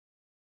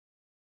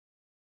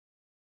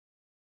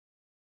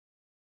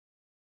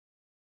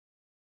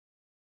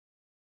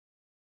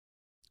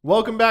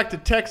Welcome back to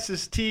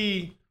Texas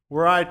Tea,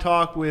 where I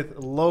talk with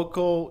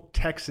local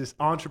Texas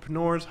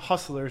entrepreneurs,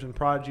 hustlers, and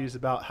prodigies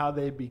about how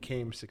they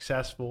became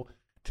successful.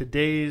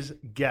 Today's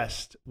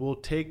guest will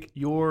take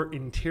your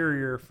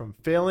interior from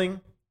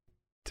failing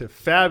to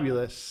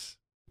fabulous.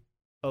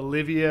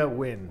 Olivia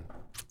Wynn.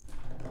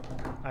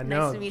 I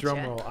know, Nice to meet drum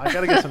you. roll. I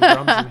gotta get some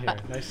drums in here.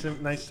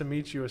 Nice to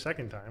meet you a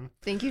second time.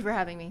 Thank you for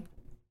having me.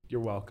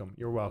 You're welcome.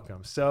 You're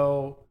welcome.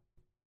 So,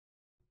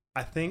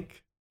 I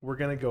think we're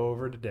gonna go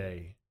over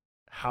today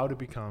how to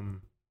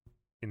become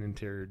an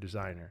interior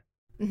designer.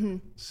 Mm-hmm.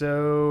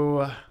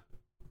 So,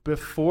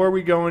 before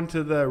we go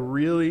into the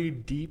really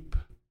deep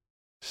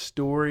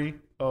story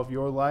of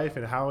your life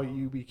and how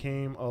you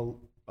became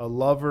a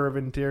lover of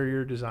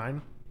interior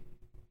design,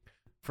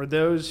 for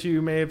those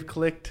who may have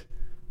clicked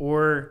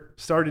or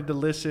started to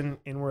listen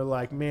and were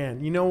like,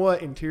 man, you know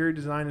what? Interior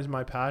design is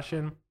my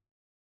passion.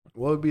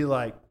 What would be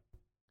like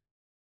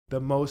the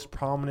most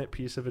prominent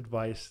piece of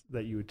advice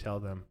that you would tell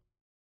them?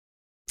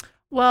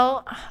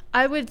 Well,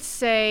 I would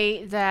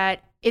say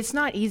that it's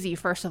not easy,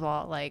 first of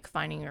all, like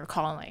finding your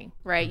calling,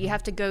 right? You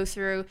have to go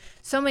through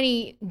so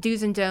many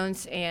do's and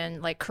don'ts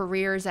and like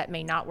careers that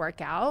may not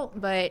work out.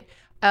 But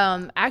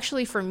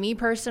actually, for me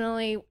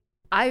personally,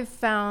 I've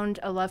found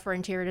a love for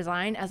interior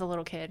design as a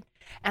little kid.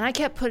 And I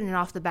kept putting it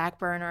off the back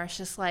burner. It's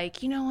just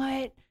like, you know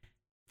what?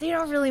 They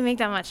don't really make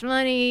that much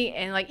money.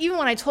 And like, even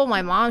when I told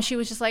my mom, she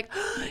was just like,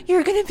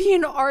 you're going to be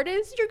an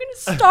artist? You're going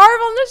to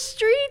starve on the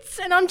streets?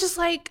 And I'm just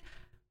like,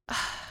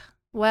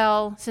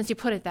 well, since you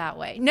put it that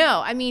way.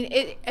 No, I mean,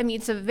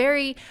 it's a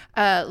very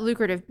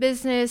lucrative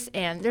business,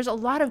 and there's a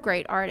lot of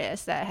great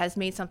artists that has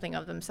made something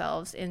of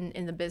themselves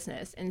in the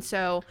business. And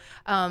so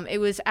it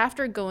was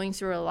after going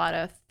through a lot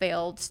of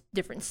failed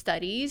different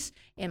studies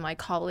in my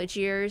college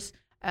years,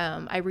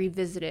 I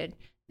revisited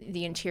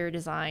the interior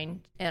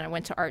design, and I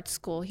went to art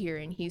school here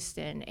in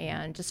Houston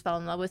and just fell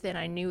in love with it. And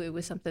I knew it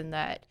was something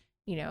that,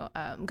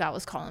 God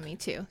was calling me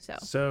to.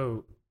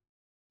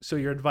 So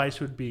your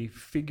advice would be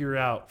figure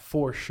out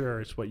for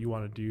sure it's what you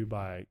want to do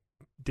by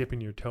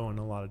dipping your toe in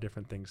a lot of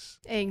different things.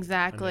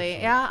 Exactly.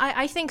 Initially. Yeah,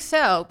 I think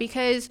so.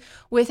 Because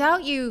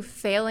without you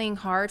failing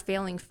hard,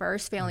 failing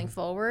first, failing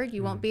forward,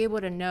 you won't be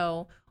able to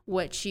know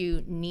what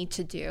you need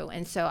to do.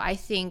 And so I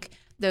think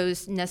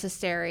those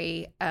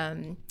necessary,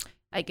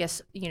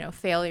 failures,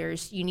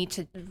 you need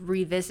to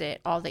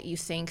revisit all that you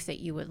think that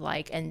you would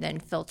like and then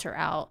filter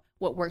out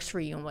what works for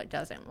you and what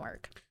doesn't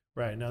work.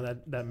 Right. Now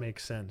that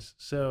makes sense.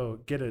 So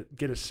get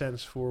a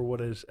sense for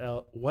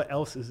what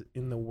else is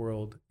in the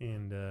world,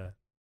 and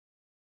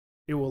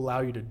it will allow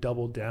you to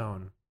double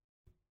down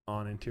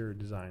on interior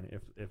design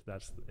if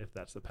that's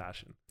the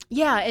passion.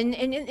 Yeah, and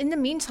in the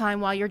meantime,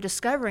 while you're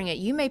discovering it,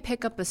 you may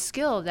pick up a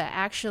skill that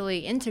actually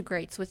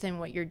integrates within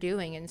what you're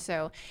doing, and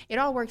so it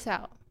all works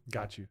out.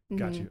 Got you.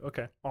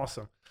 Okay,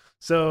 awesome.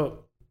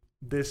 So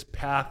this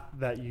path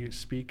that you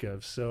speak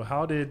of. So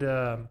how did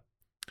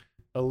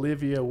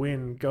Olivia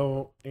Wynn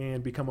go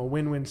and become a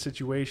win-win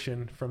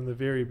situation from the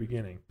very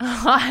beginning?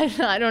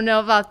 I don't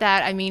know about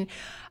that. I mean,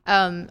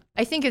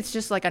 I think it's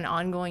just like an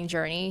ongoing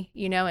journey,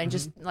 and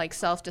just like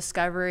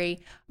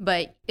self-discovery.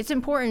 But it's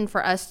important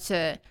for us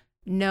to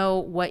know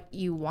what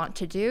you want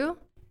to do,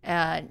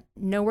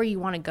 know where you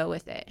want to go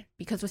with it.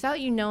 Because without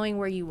you knowing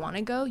where you want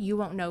to go, you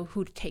won't know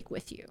who to take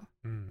with you.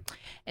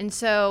 And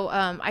so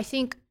I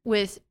think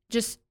with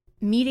just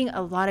meeting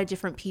a lot of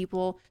different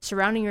people,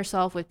 surrounding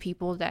yourself with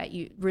people that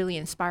you really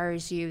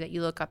inspires you, that you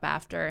look up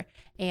after,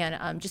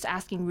 and just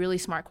asking really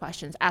smart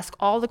questions. Ask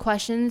all the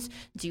questions,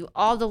 do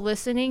all the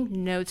listening,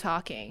 no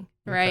talking,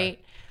 right?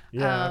 Okay.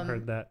 Yeah, I've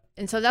heard that.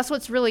 And so that's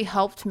what's really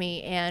helped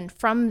me. And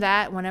from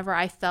that, whenever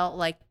I felt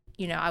like,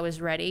 I was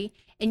ready,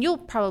 and you'll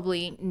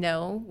probably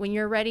know when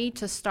you're ready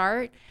to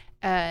start,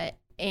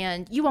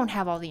 and you won't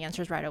have all the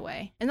answers right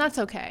away. And that's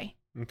okay.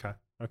 Okay.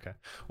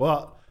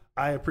 Well,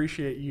 I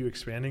appreciate you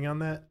expanding on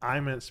that. I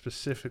meant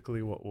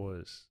specifically what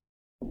was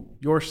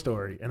your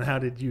story and how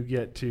did you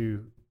get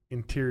to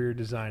interior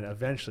design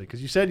eventually?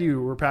 Because you said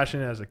you were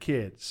passionate as a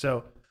kid.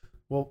 So,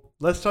 well,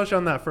 let's touch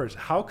on that first.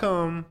 How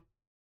come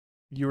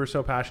you were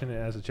so passionate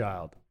as a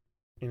child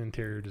in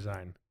interior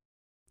design?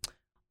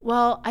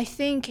 Well, I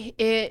think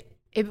it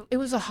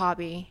was a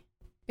hobby.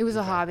 It was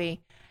a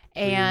hobby.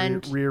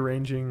 And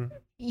rearranging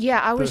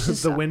yeah, I was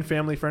just the Wynn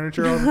family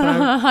furniture all the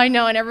time. I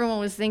know, and everyone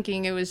was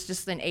thinking it was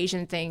just an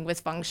Asian thing with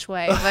feng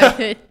shui,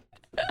 but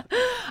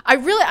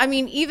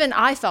even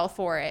I fell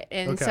for it,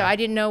 and so I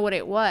didn't know what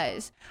it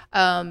was.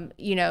 Growing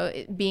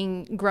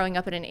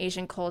up in an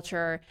Asian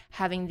culture,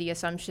 having the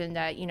assumption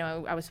that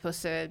I was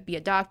supposed to be a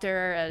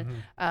doctor,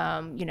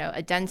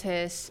 a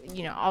dentist,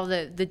 all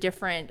the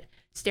different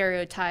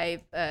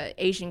stereotype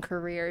Asian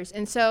careers,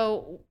 and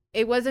so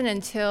it wasn't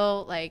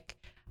until like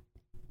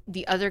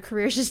the other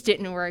careers just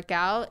didn't work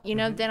out,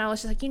 then I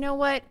was just like, you know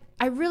what?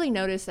 I really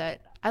noticed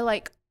that I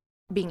like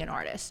being an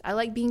artist. I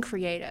like being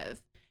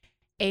creative.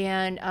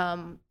 And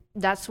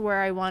that's where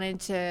I wanted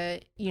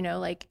to,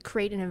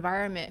 create an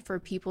environment for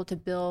people to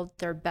build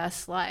their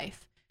best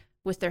life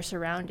with their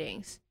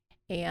surroundings.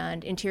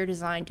 And interior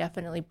design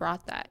definitely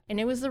brought that. And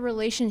it was the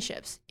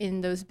relationships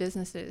in those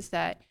businesses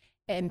that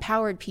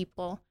empowered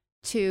people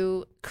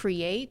to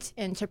create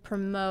and to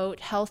promote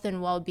health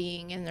and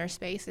well-being in their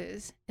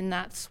spaces. And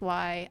that's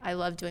why I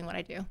love doing what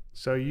I do.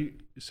 So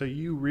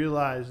you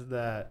realize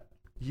that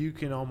you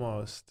can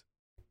almost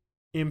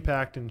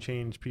impact and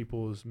change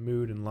people's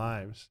mood and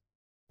lives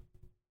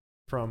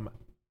from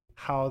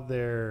how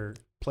their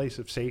place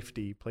of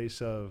safety,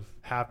 place of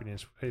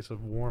happiness, place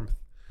of warmth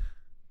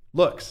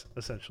looks,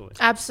 essentially.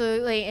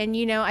 Absolutely. And,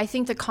 I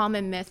think the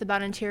common myth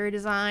about interior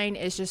design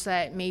is just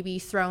that maybe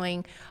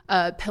throwing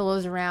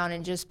pillows around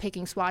and just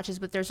picking swatches,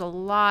 but there's a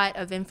lot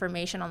of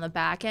information on the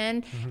back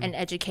end and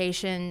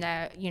education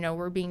that,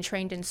 we're being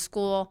trained in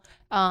school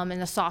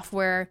and the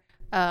software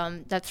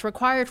that's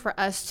required for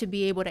us to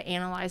be able to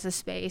analyze a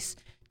space,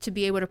 to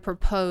be able to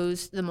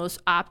propose the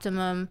most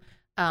optimum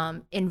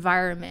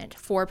environment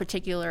for a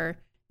particular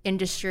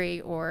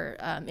industry or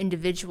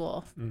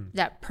individual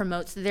that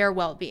promotes their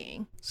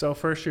well-being. So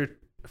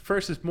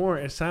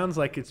it sounds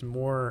like it's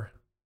more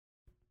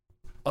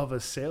of a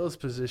sales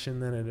position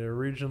than it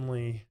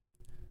originally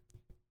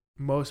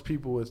most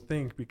people would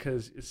think,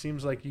 because it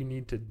seems like you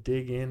need to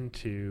dig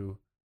into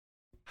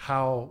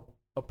how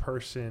a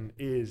person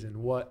is and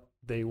what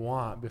they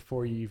want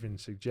before you even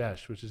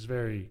suggest, which is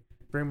very,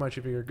 very much,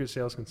 if you're a good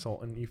sales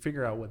consultant, you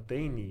figure out what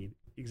they need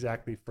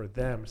exactly for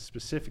them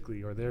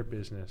specifically or their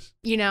business.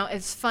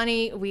 It's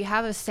funny. We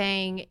have a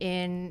saying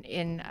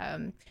in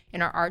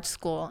our art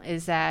school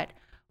is that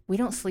we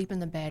don't sleep in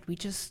the bed. We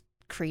just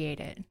create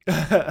it.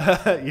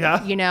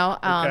 Yeah.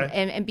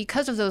 Okay. And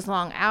because of those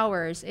long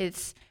hours,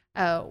 it's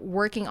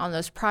working on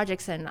those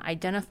projects and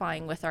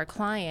identifying with our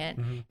client.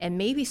 And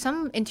maybe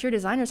some interior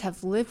designers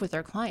have lived with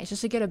their clients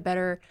just to get a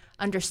better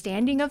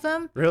understanding of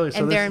them. Really?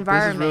 And their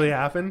environment. This has really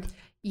happened?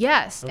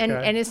 Yes. Okay.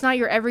 And it's not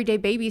your everyday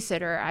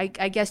babysitter.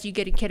 I guess you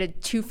get a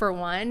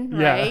 2-for-1,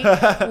 right?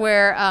 Yeah.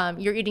 Where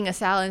you're eating a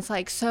salad and it's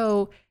like,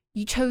 so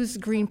you chose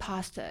green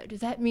pasta.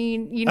 Does that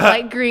mean you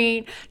like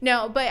green?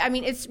 No, but I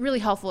mean, it's really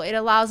helpful. It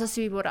allows us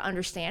to be able to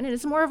understand, and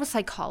it's more of a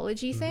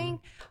psychology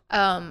thing.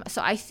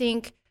 So I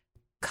think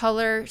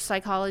color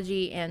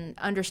psychology and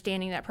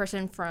understanding that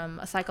person from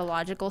a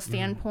psychological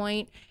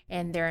standpoint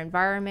and their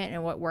environment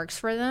and what works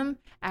for them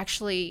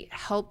actually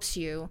helps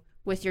you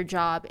with your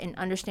job and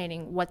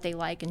understanding what they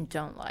like and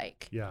don't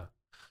like. Yeah.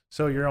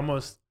 So you're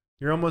almost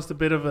a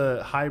bit of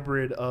a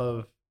hybrid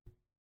of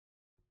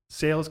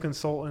sales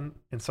consultant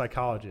and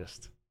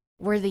psychologist.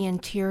 We're the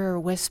interior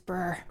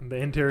whisperer. The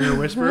interior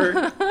whisperer?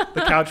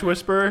 The couch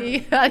whisperer?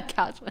 Yeah,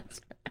 couch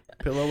whisperer.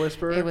 Pillow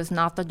whisperer? It was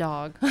not the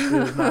dog. It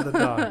was not the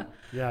dog.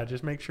 Yeah,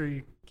 just make sure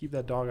you keep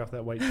that dog off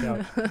that white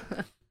couch.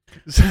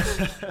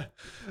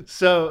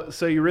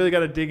 So you really got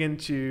to dig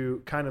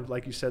into, kind of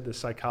like you said, the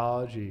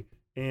psychology.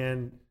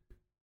 And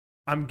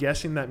I'm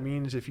guessing that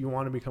means if you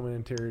want to become an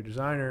interior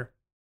designer,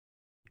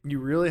 you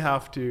really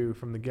have to,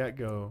 from the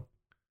get-go,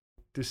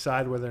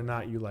 decide whether or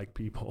not you like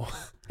people.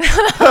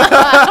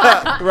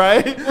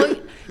 Right?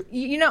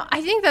 Well,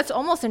 I think that's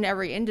almost in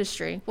every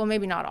industry. Well,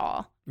 maybe not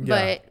all.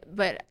 Yeah.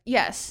 But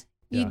yes,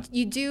 Yeah.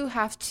 you do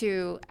have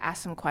to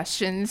ask some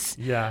questions.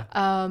 Yeah.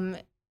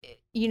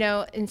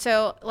 And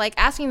so like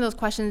asking those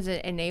questions,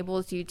 it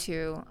enables you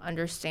to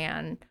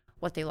understand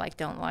what they like,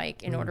 don't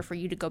like, in order for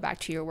you to go back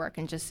to your work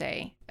and just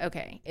say,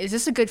 okay, is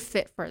this a good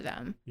fit for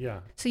them?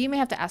 Yeah. So you may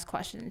have to ask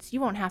questions. You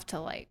won't have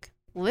to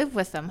live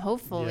with them,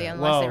 hopefully, Yeah.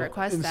 unless they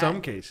request in that.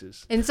 some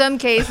cases. In some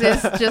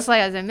cases, just like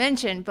as I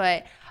mentioned,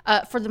 but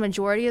for the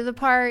majority of the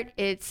part,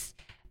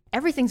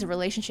 everything's a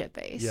relationship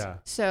base. Yeah.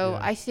 So Yeah.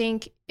 I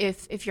think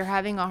if you're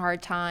having a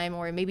hard time,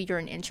 or maybe you're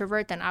an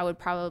introvert, then I would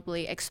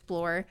probably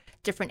explore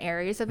different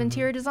areas of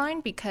interior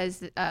design,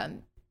 because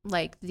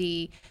like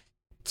the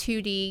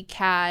 2D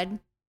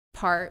CAD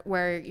part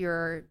where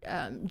you're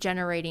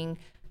generating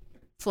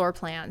floor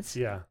plans.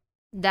 Yeah.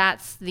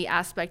 That's the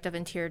aspect of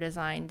interior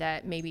design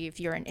that maybe if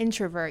you're an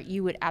introvert,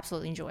 you would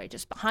absolutely enjoy.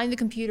 Just behind the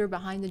computer,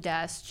 behind the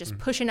desk, just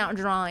pushing out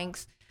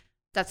drawings.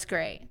 That's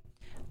great.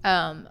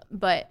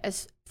 But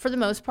as for the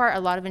most part,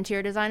 a lot of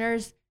interior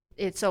designers,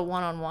 it's a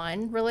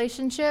one-on-one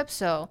relationship.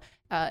 So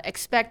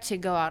expect to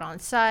go out on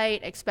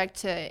site,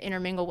 expect to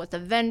intermingle with the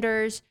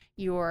vendors.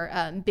 You're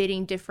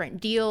bidding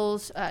different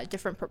deals,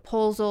 different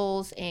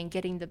proposals, and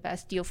getting the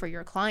best deal for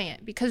your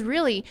client, because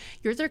really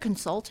you're their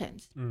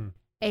consultant.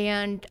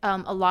 And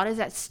a lot is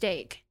at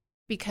stake,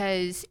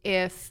 because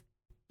if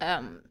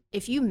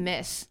you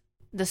miss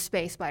the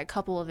space by a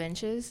couple of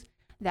inches,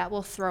 that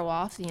will throw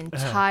off the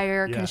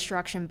entire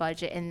construction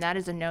budget, and that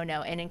is a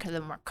no-no. And in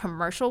the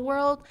commercial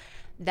world,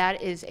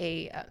 that is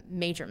a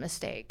major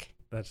mistake,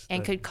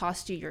 could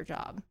cost you your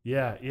job.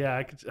 Yeah,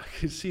 I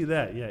could see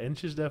that. Yeah,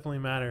 inches definitely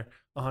matter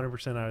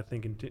 100%. I would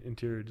think in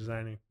interior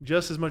designing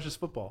just as much as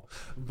football,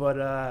 but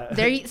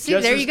there you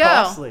go.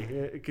 Costly.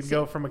 It could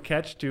go from a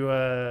catch to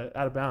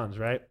out of bounds,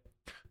 right?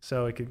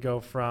 So it could go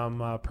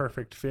from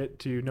perfect fit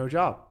to no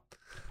job.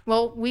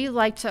 Well, we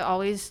like to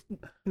always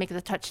make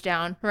the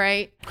touchdown,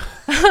 right?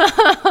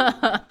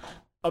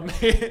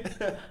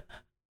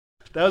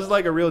 That was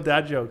like a real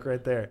dad joke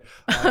right there.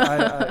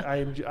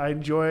 I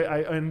enjoy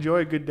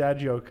a good dad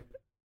joke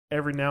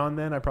every now and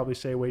then. I probably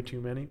say way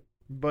too many,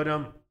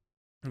 but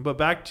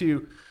back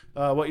to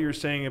what you were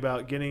saying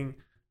about getting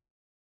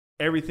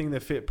everything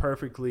that fit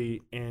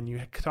perfectly, and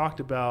you talked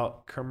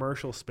about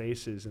commercial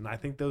spaces, and I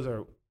think those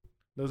are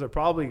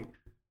probably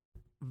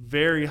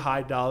very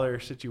high dollar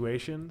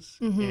situations,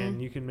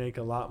 and you can make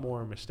a lot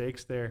more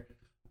mistakes there.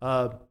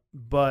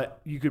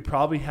 But you could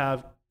probably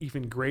have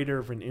even greater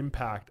of an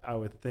impact, I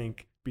would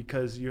think,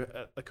 because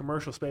a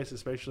commercial space,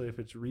 especially if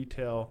it's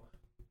retail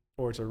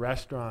or it's a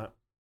restaurant,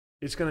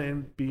 it's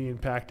going to be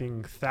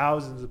impacting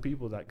thousands of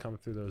people that come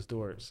through those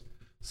doors.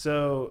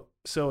 So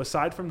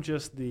aside from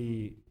just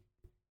the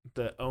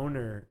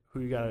owner,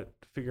 who you got to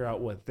figure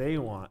out what they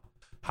want,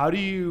 how do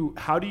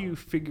you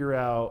figure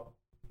out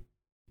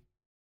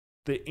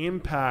the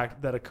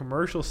impact that a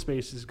commercial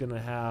space is going to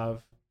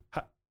have?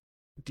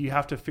 Do you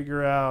have to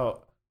figure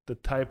out the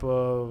type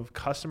of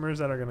customers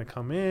that are going to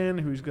come in,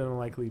 who's going to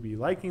likely be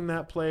liking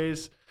that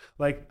place?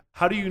 Like,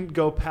 how do you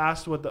go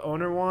past what the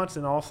owner wants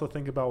and also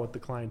think about what the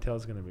clientele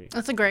is going to be?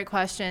 That's a great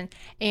question.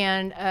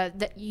 And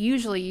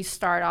usually you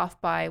start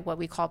off by what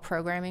we call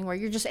programming, where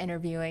you're just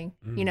interviewing,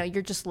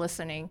 you're just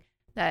listening.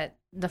 That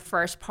the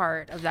first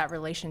part of that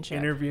relationship.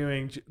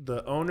 Interviewing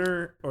the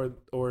owner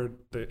or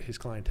his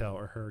clientele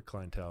or her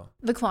clientele?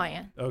 The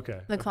client.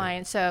 Okay. The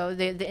client. So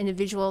the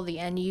individual, the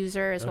end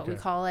user is what we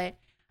call it.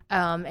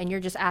 And you're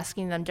just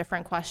asking them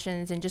different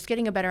questions and just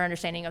getting a better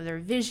understanding of their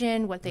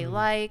vision, what they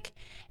like.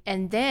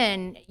 And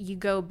then you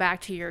go back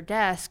to your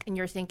desk and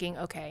you're thinking,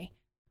 okay,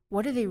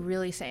 what are they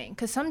really saying?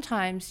 Because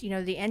sometimes,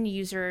 the end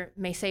user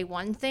may say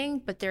one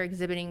thing, but they're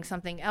exhibiting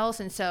something else.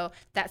 And so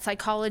that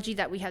psychology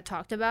that we had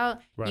talked about,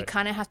 you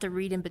kind of have to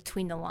read in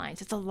between the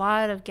lines. It's a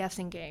lot of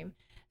guessing game.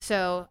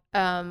 So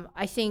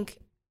I think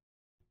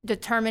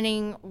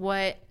determining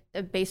what,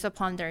 based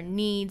upon their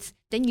needs,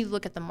 then you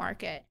look at the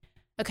market.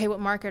 Okay, what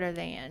market are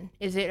they in?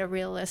 Is it a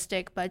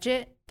realistic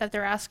budget that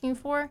they're asking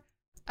for?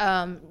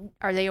 Are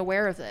they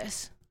aware of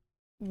this?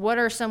 What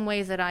are some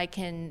ways that I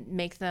can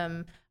make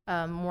them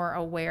more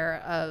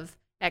aware of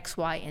X,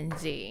 Y, and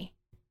Z?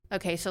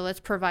 Okay, so let's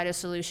provide a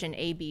solution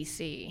A, B,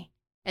 C,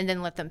 and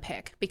then let them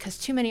pick, because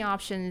too many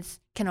options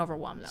can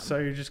overwhelm them. So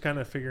you're just kind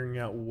of figuring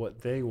out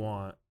what they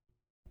want.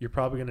 You're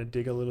probably going to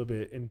dig a little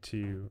bit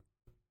into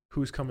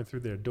who's coming through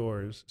their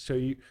doors. So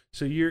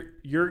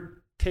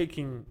you're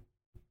taking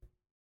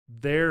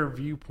their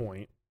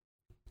viewpoint,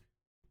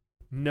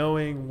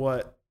 knowing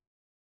what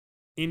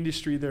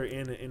industry they're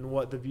in and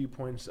what the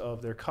viewpoints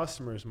of their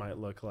customers might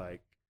look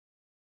like.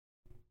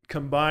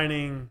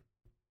 Combining,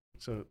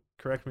 so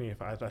correct me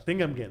if I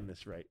think I'm getting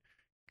this right,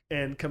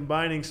 and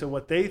combining so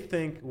what they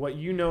think, what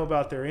you know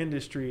about their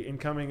industry, and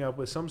coming up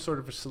with some sort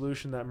of a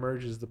solution that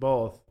merges the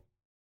both,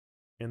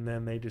 and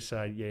then they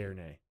decide yay or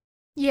nay.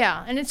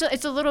 Yeah, and it's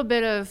a little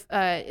bit of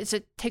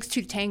it takes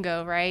two to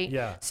tango, right?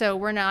 Yeah. So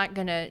we're not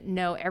gonna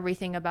know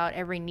everything about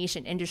every niche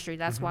and industry.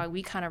 That's why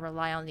we kind of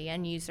rely on the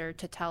end user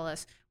to tell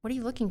us, what are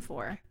you looking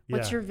for?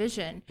 What's your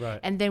vision? Right.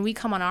 And then we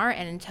come on our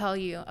end and tell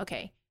you,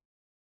 okay,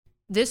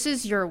 this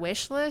is your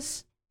wish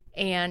list,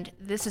 and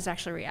this is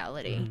actually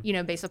reality.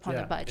 Based upon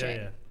the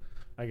budget. Yeah.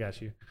 I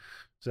got you.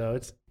 So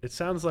it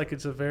sounds like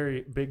it's a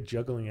very big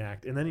juggling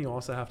act, and then you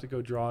also have to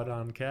go draw it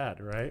on CAD,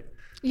 right?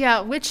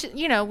 Yeah, which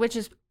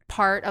is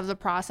part of the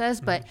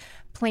process, but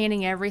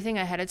planning everything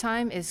ahead of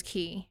time is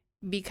key,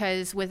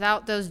 because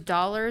without those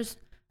dollars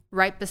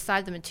right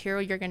beside the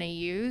material you're going to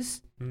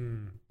use,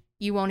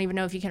 you won't even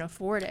know if you can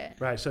afford it.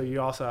 Right. So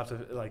you also have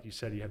to, like you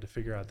said, you have to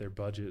figure out their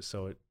budget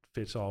so it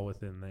fits all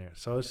within there.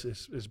 So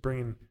it's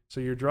bringing,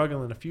 so you're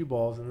juggling a few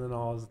balls, and then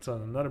all of a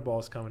sudden another ball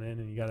is coming in,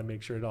 and you got to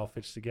make sure it all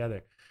fits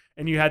together.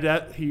 And you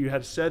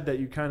had said that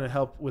you kind of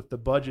help with the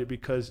budget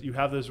because you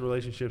have those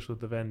relationships with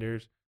the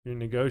vendors. You're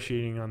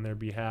negotiating on their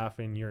behalf,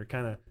 and you're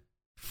kind of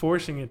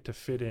forcing it to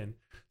fit in.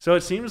 So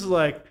it seems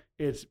like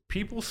it's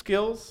people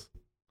skills,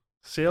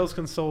 sales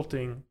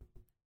consulting,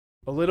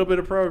 a little bit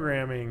of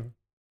programming,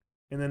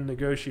 and then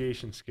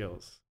negotiation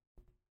skills.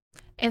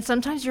 And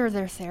sometimes you're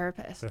their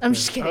therapist. I'm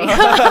just kidding.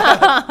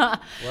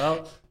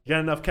 Well, you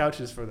got enough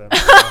couches for them.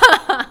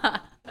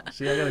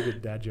 See, I got a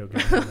good dad joke.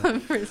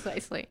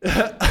 Precisely.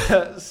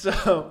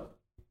 So,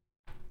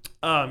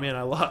 oh man,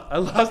 I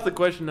lost the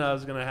question I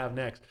was gonna have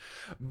next.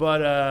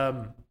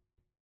 But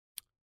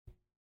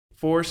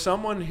for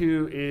someone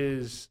who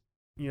is,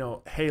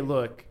 hey,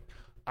 look,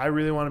 I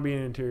really want to be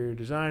an interior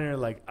designer.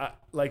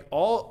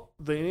 All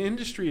the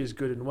industry is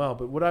good and well,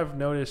 but what I've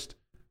noticed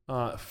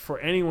for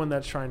anyone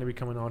that's trying to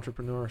become an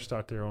entrepreneur,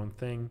 start their own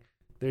thing,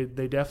 they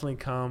definitely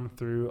come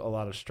through a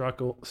lot of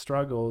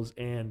struggles.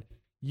 And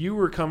you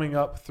were coming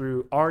up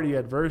through already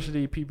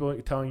adversity, people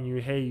telling you,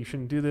 hey, you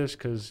shouldn't do this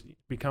because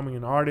becoming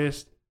an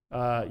artist,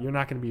 you're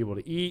not going to be able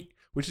to eat,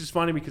 which is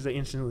funny because they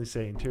instantly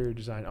say interior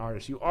design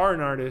artist. You are an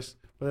artist,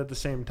 but at the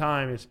same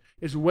time,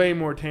 it's way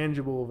more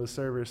tangible of a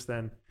service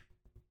than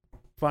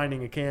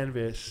finding a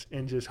canvas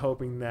and just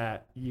hoping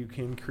that you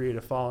can create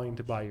a following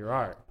to buy your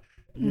art.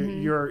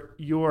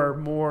 You're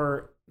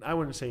more, I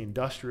wouldn't say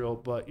industrial,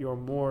 but you're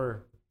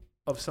more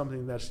of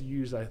something that's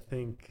used, I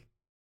think,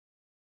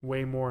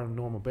 way more on a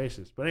normal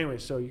basis. But anyway,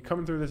 so you're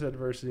coming through this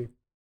adversity.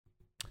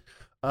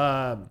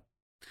 I'd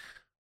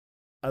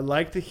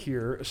like to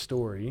hear a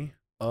story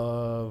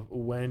of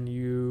when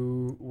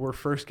you were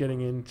first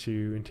getting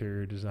into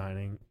interior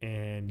designing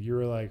and you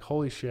were like,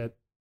 holy shit,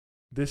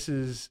 this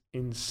is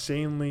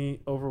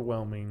insanely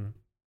overwhelming,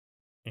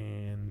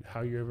 and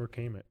how you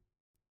overcame it.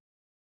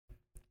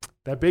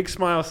 That big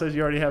smile says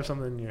you already have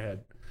something in your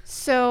head.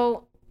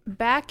 So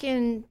back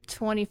in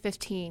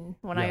 2015,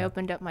 when I Yeah.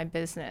 opened up my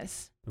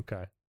business,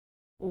 Okay.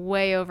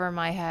 way over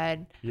my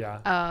head, Yeah.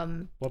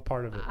 What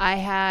part of it? I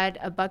had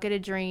a bucket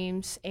of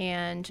dreams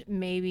and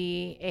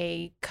maybe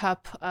a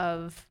cup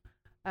of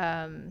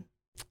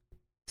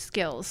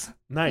skills.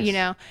 Nice. You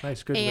know,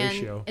 Nice. Good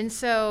ratio. and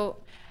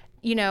so,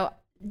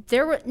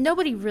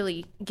 nobody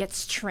really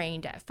gets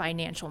trained at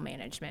financial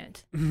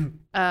management.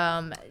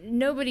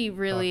 Nobody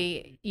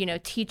really,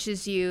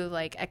 teaches you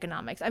like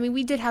economics. I mean,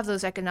 we did have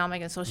those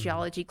economic and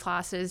sociology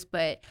classes,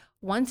 but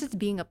once it's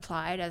being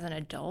applied as an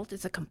adult,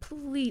 it's a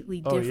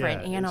completely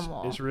different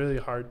animal. It's really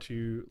hard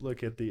to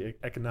look at the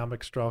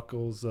economic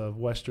struggles of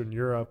Western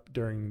Europe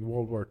during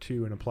World War II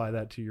and apply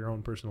that to your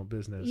own personal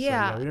business.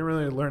 Yeah. So, we didn't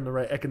really learn the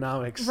right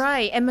economics.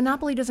 Right. And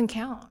Monopoly doesn't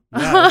count.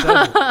 Yeah, it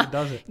doesn't. It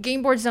doesn't.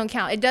 Game boards don't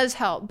count. It does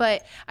help.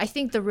 But I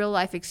think the real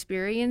life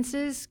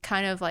experiences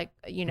kind of like,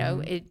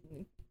 it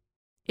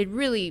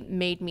really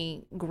made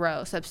me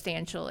grow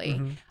substantially.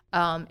 Mm-hmm.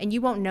 And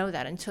you won't know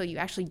that until you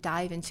actually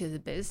dive into the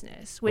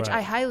business, which Right.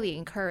 I highly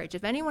encourage.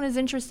 If anyone is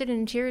interested in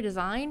interior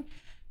design,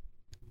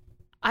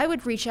 I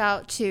would reach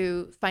out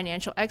to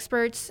financial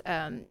experts,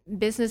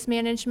 business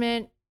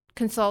management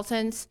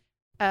consultants,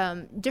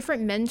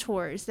 different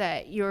mentors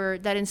that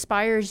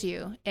inspires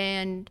you,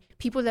 and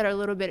people that are a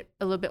little bit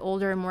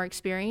older and more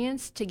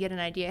experienced to get an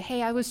idea.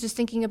 Hey, I was just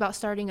thinking about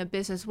starting a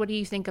business. What do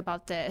you think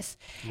about this?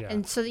 Yeah.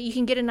 And so that you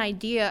can get an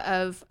idea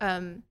of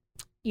the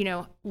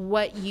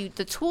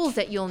tools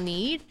that you'll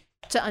need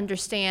to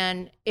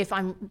understand if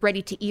I'm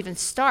ready to even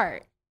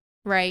start,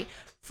 right?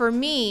 For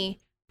me,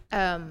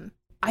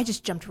 I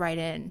just jumped right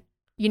in.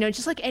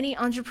 Just like any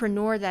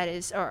entrepreneur that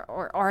is,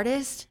 or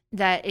artist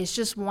that is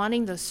just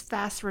wanting those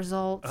fast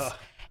results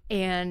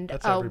and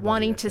that's everybody,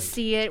 wanting I to think.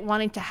 see it,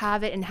 wanting to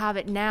have it and have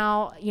it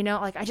now,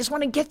 like I just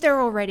want to get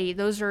there already.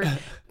 Those are,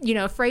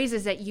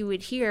 phrases that you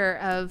would hear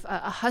of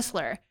a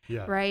hustler,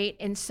 Yeah. right?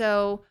 And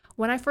so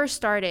when I first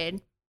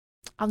started,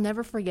 I'll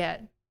never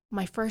forget,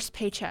 my first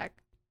paycheck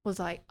was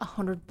like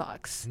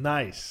 $100.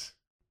 Nice.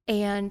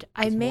 And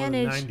I It's more than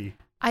managed 90.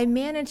 I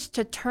managed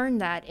to turn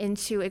that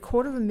into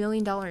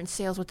 $250,000 in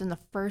sales within the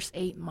first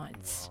 8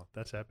 months. Wow,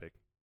 that's epic.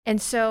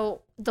 And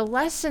so the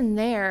lesson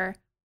there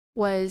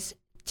was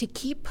to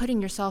keep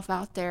putting yourself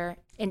out there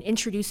and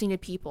introducing to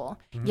people.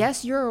 Mhm.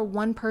 Yes, you're a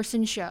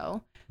one-person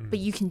show, but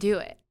you can do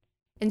it.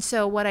 And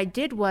so what I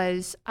did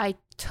was I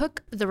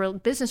took the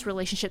business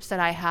relationships that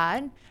I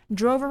had,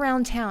 drove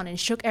around town and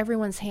shook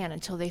everyone's hand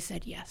until they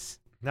said yes.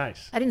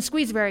 Nice. I didn't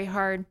squeeze very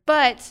hard,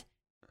 but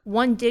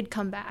one did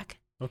come back.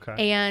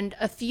 Okay. And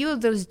a few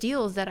of those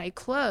deals that I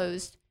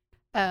closed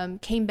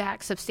came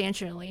back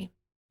substantially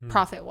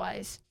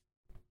profit-wise.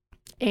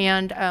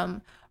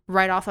 And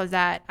right off of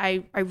that,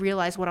 I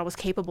realized what I was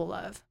capable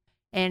of.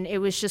 And it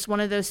was just one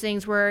of those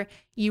things where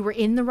you were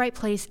in the right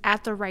place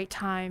at the right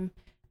time.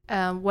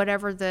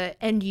 Whatever the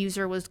end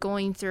user was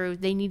going through,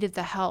 they needed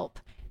the help.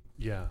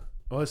 Yeah.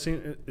 Well,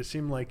 it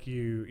seemed like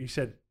you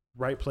said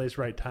right place,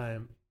 right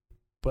time,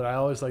 but I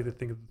always like to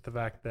think of the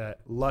fact that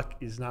luck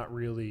is not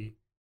really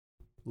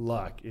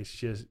luck. It's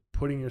just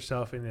putting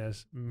yourself in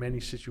as many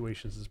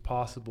situations as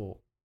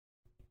possible,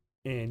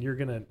 and you're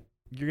gonna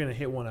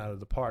hit one out of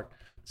the park.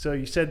 So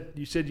you said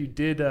you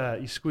did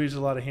you squeezed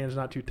a lot of hands,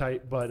 not too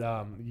tight, but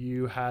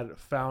you had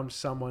found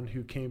someone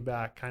who came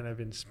back kind of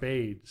in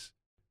spades.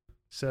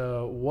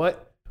 So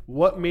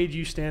what made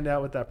you stand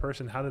out with that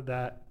person? How did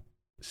that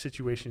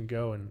situation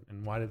go,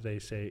 and why did they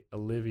say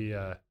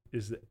Olivia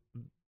is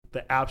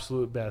the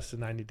absolute best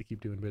and I need to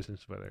keep doing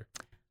business with her?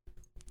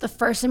 The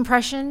first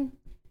impression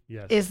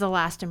Yes. is the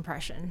last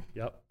impression.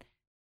 Yep.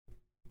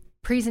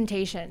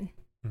 Presentation,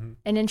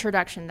 an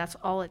introduction, that's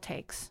all it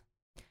takes.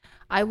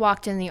 I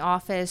walked in the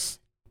office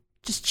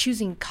just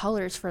choosing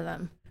colors for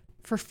them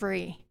for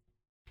free.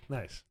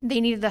 Nice.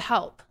 They needed the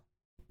help.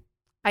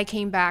 I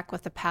came back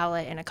with a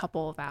palette in a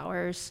couple of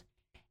hours,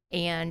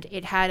 and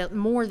it had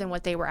more than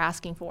what they were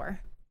asking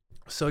for.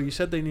 So you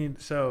said they need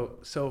so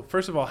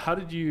first of all, how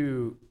did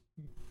you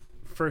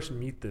first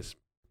meet this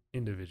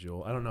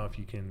individual? I don't know if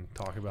you can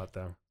talk about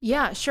them.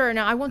 Yeah, sure.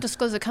 Now, I won't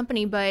disclose the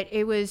company, but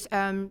it was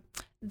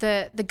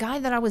the guy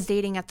that I was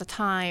dating at the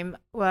time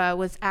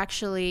was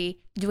actually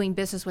doing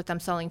business with them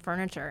selling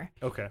furniture.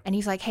 Okay. And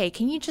he's like, hey,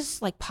 can you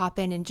just like pop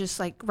in and just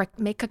like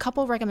make a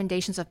couple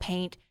recommendations of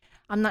paint?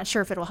 I'm not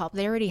sure if it'll help.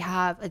 They already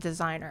have a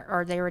designer,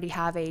 or they already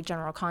have a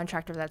general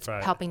contractor that's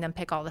Right. helping them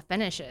pick all the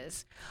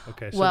finishes.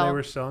 Okay. So Well- they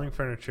were selling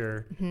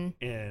furniture,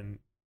 and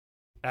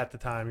at the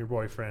time, your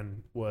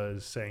boyfriend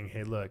was saying,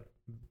 "Hey, look,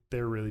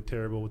 they're really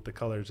terrible with the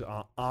colors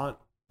on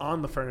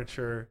the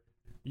furniture.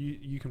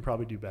 You can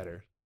probably do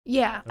better."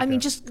 Yeah. I mean,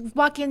 Okay. just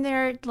walk in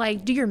there,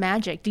 like do your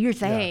magic, do your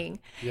thing.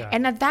 Yeah.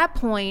 And at that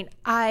point,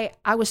 I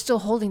was still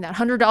holding that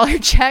 $100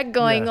 check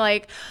going Yeah.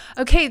 like,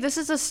 okay, this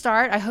is a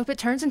start. I hope it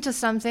turns into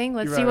something.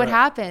 Let's You're see right, what right.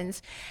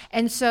 happens.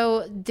 And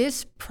so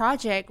this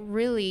project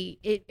really,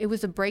 it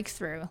was a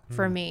breakthrough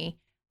for me,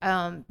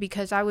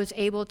 because I was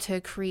able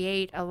to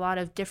create a lot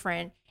of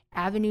different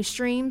avenue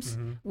streams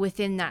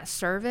within that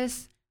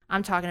service.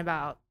 I'm talking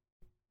about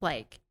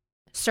like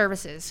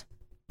services,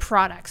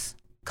 products,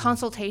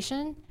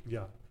 consultation,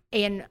 Yeah.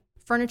 and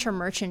furniture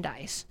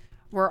merchandise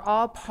were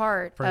all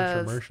part Furniture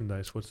of.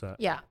 merchandise. What's that?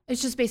 Yeah,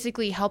 it's just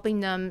basically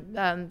helping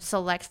them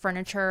select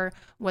furniture,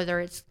 whether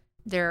it's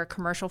their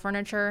commercial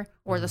furniture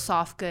or the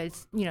soft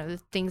goods, the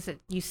things that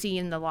you see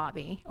in the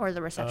lobby or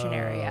the reception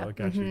area. Oh,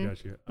 got you.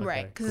 Okay,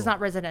 Right, because it's cool. not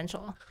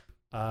residential.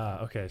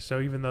 Okay.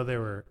 So even though they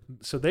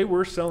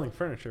were selling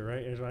furniture,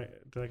 right?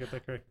 Did I get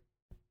that correct?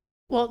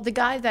 Well, the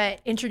guy that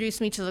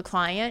introduced me to the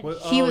client, Well,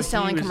 he was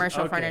selling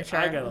commercial okay, furniture.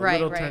 I got a right,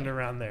 little right. turned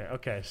around there.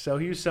 Okay, so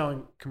he was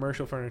selling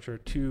commercial furniture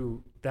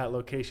to that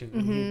location,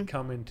 and he'd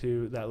come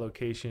into that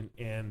location,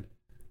 and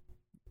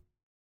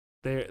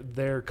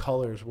their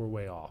colors were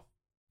way off.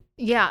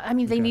 Yeah, I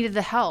mean, they Okay. needed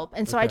the help.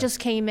 And so I Okay. just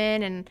came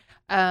in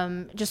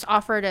and just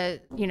offered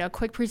a,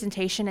 quick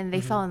presentation, and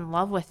they fell in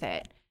love with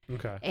it.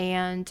 Okay.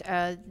 And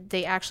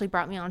they actually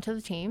brought me onto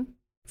the team,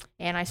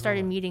 and I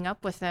started Oh. meeting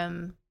up with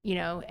them,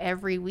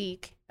 every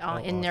week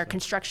in their awesome.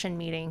 construction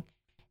meeting.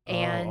 Oh,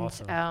 And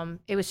awesome.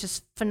 it was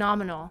just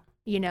phenomenal,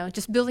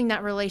 just building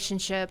that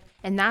relationship.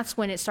 And that's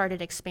when it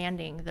started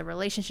expanding, the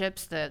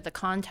relationships, the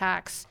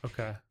contacts,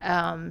 Okay.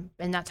 and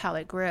that's how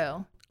it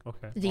grew.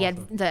 Okay. The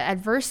awesome. the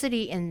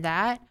adversity in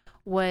that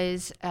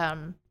was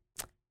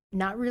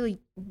not really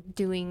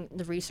doing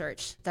the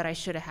research that I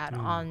should have had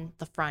on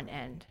the front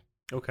end.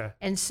 Okay.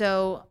 And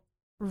so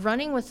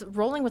rolling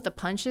with the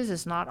punches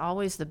is not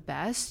always the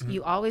best.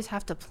 You always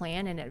have to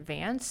plan in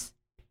advance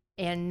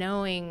and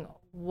knowing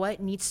what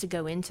needs to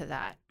go into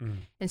that.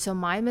 And so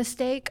my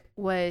mistake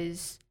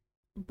was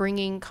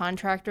bringing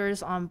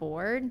contractors on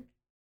board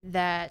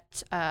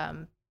that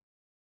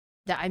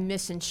that I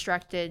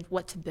misinstructed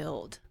what to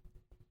build.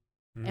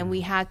 And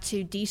we had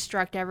to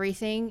destruct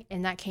everything,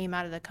 and that came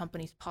out of the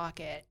company's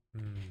pocket.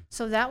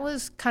 So that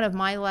was kind of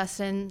my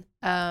lesson.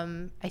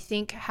 I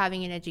think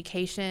having an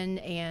education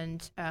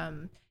and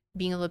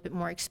being a little bit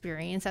more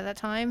experienced at that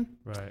time,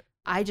 Right.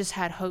 I just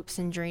had hopes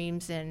and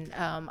dreams, and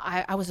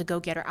I was a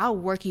go-getter. I'll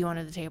work you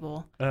under the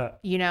table,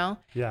 Yeah.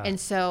 And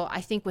so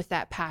I think with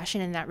that passion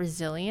and that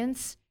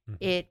resilience,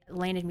 it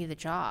landed me the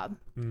job.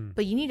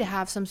 But you need to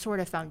have some sort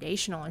of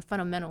foundational and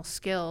fundamental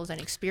skills and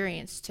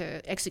experience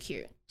to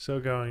execute. So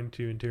going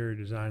to interior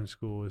design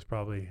school is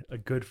probably a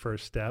good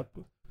first step.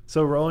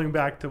 So rolling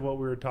back to what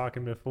we were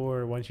talking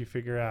before, once you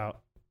figure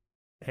out,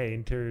 hey,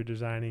 interior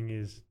designing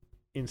is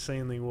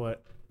insanely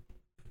what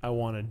I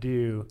want to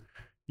do,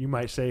 you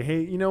might say, hey,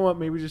 you know what?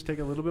 Maybe just take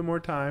a little bit more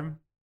time,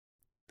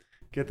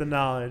 get the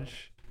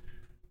knowledge,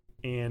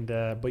 and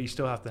but you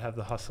still have to have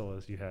the hustle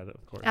as you had,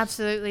 of course.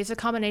 Absolutely. It's a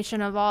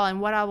combination of all. And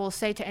what I will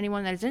say to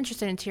anyone that is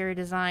interested in interior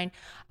design,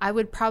 I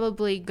would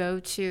probably go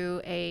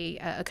to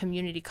a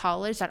community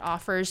college that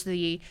offers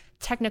the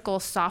technical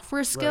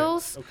software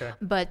skills, Right. Okay.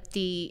 but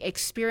the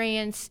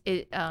experience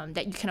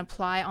that you can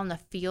apply on the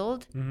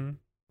field,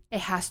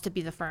 it has to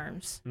be the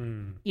firms.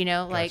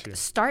 Like Gotcha.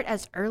 start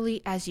as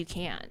early as you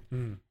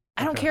can.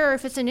 I don't Okay. care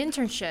if it's an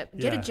internship.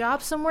 Get a Yeah.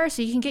 job somewhere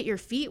so you can get your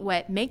feet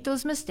wet, make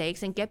those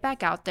mistakes, and get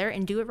back out there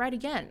and do it right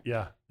again.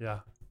 Yeah.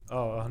 Yeah.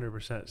 Oh,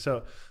 100%.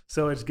 So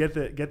it's get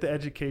the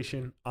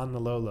education on the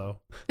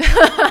low.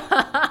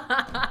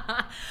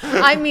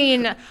 I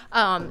mean,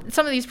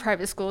 some of these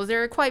private schools,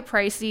 they're quite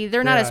pricey.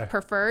 They're not as Yeah.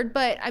 preferred,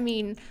 but I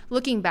mean,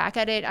 looking back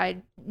at it,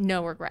 I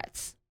no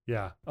regrets.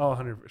 Yeah. Oh,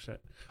 100%.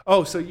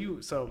 Oh,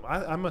 so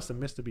I must have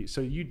missed a beat.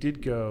 So you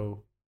did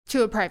go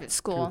To a private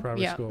school. to a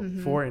private Yeah. school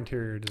Mhm. for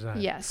interior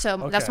design. Yeah, so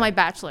that's Okay. my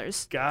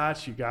bachelor's.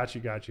 Got you.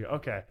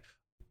 Okay.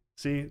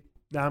 See,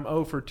 now I'm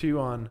 0 for 2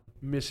 on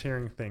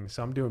mishearing things,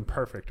 so I'm doing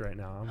perfect right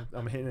now.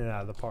 I'm hitting it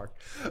out of the park.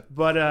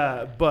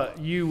 But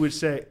you would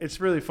say, it's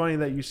really funny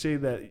that you say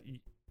that.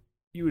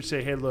 You would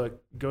say, hey,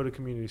 look, go to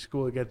community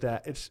school to get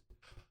that. It's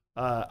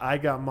I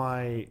got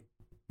my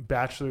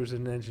bachelor's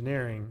in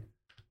engineering,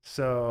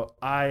 so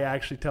I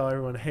actually tell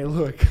everyone, hey,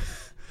 look,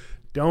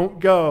 don't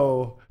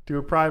go to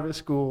a private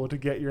school to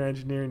get your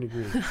engineering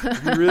degree.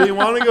 If you really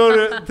want to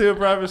go to a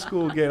private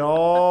school, get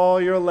all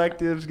your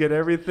electives, get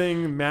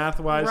everything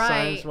math-wise, Right,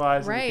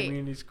 science-wise in right. a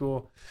community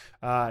school.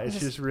 It's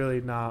just really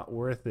not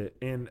worth it.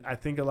 And I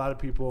think a lot of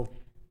people,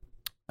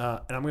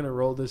 and I'm going to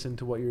roll this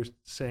into what you're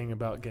saying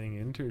about getting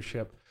an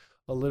internship,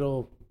 a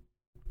little,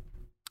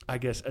 I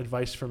guess,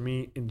 advice from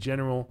me in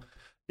general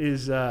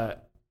is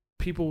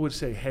people would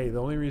say, hey, the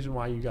only reason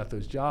why you got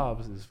those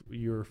jobs is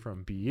you're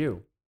from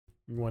BU.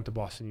 You went to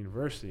Boston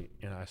University.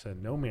 And I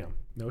said, no, ma'am.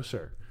 No,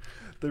 sir.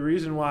 The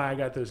reason why I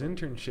got those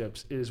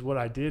internships is what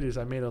I did is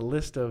I made a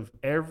list of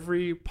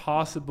every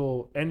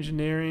possible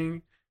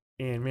engineering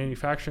and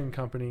manufacturing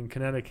company in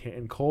Connecticut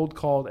and cold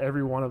called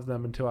every one of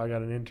them until I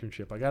got an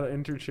internship. I got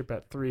an internship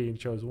at 3 and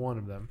chose one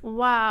of them.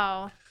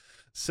 Wow.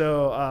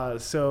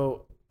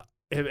 So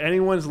if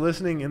anyone's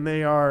listening and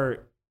they are,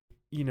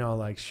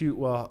 like, shoot,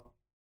 well,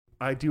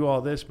 I do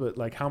all this, but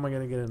like, how am I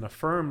going to get in a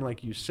firm?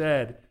 Like you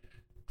said,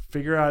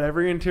 figure out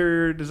every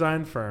interior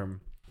design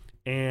firm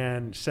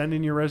and send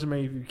in your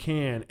resume if you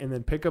can, and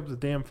then pick up the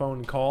damn phone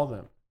and call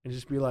them and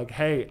just be like,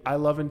 hey, I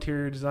love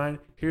interior design.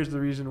 Here's the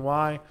reason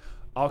why.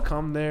 I'll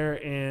come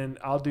there and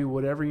I'll do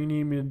whatever you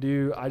need me to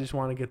do. I just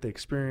want to get the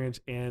experience,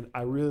 and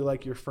I really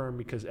like your firm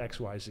because X,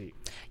 Y, Z.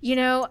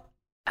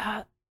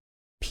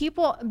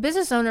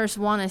 Business owners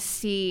want to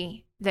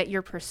see that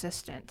you're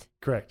persistent.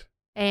 Correct.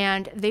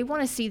 And they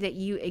want to see that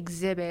you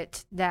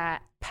exhibit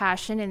that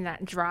passion and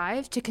that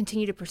drive to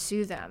continue to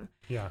pursue them.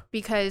 Yeah.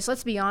 Because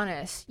let's be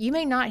honest, you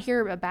may not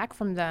hear back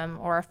from them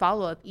or a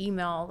follow-up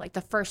email like the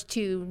first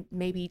 2,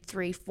 maybe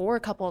 3, 4 a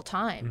couple of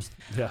times.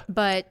 Yeah.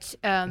 But,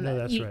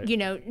 that's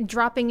right.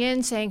 Dropping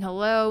in, saying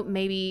hello,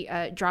 maybe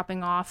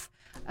dropping off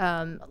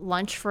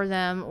lunch for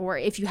them, or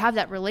if you have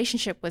that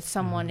relationship with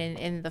someone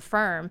in the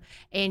firm,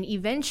 and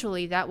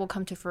eventually that will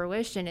come to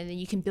fruition, and then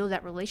you can build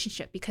that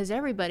relationship, because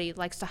everybody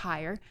likes to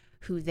hire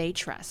who they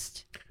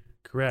trust.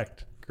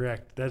 Correct.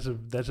 That's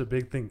a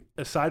big thing.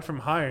 Aside from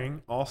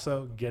hiring,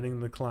 also getting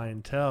the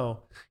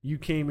clientele. You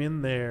came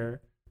in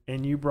there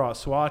and you brought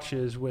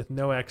swatches with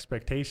no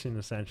expectation,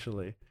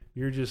 essentially.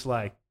 You're just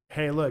like,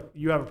 hey, look,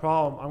 you have a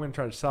problem. I'm going to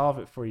try to solve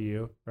it for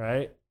you,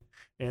 right?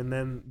 And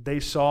then they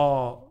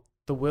saw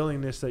the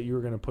willingness that you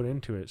were going to put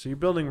into it. So you're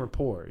building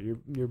rapport.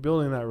 You're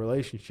building that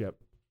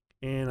relationship.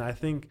 And I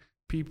think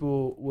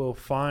people will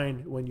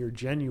find when you're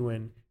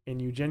genuine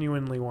and you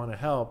genuinely want to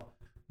help,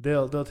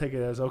 they'll take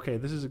it as, okay,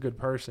 this is a good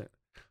person.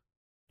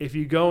 If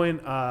you go in,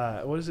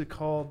 what is it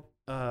called?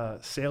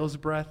 Sales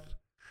breath.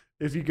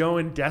 If you go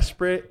in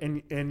desperate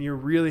and you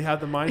really have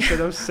the mindset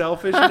of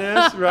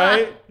selfishness,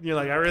 right? And you're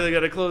like, I really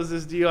got to close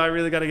this deal. I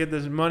really got to get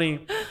this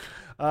money.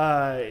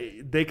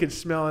 They could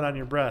smell it on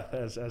your breath,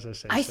 as I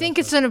say. I think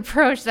it's an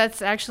approach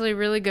that's actually a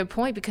really good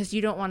point, because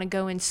you don't want to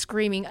go in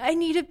screaming, I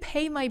need to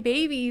pay my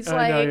babies.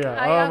 I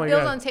have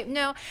bills on tape.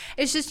 No,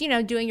 it's just,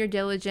 doing your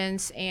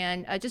diligence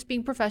and just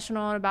being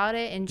professional about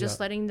it, and just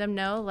letting them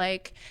know,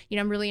 like,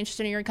 I'm really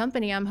interested in your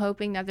company. I'm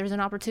hoping that there's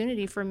an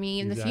opportunity for me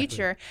in the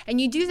future.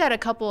 And you do that a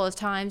couple of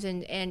times,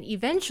 and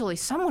eventually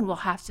someone will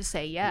have to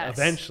say yes.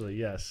 Eventually,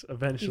 yes.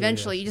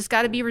 Eventually. You just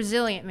got to be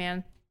resilient,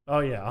 man. Oh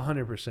yeah,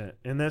 100%.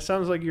 And that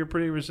sounds like you're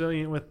pretty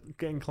resilient with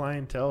getting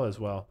clientele as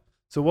well.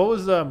 So what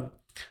was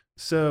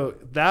so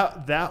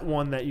that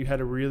one that you had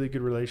a really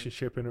good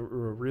relationship and a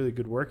really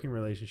good working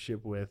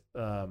relationship with,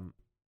 don't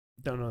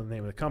know the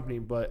name of the company,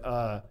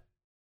 but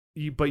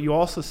you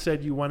also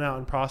said you went out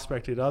and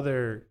prospected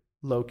other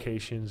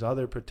locations,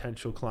 other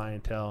potential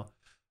clientele.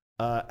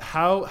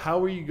 How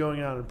were you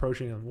going out and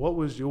approaching them? What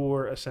was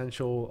your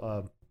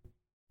essential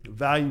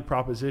value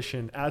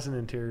proposition as an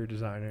interior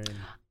designer?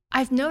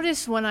 I've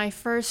noticed when I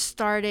first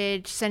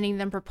started sending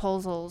them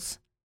proposals,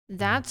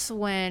 that's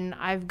when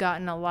I've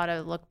gotten a lot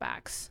of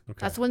lookbacks. Okay.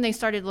 That's when they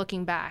started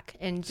looking back,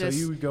 and just.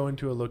 So you would go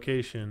into a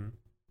location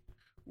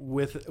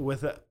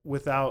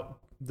without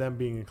them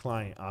being a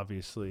client,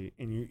 obviously,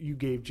 and you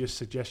gave just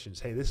suggestions.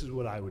 Hey, this is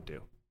what I would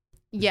do.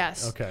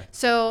 Yes. Okay.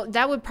 So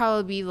that would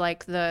probably be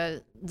like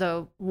the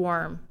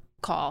warm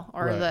call,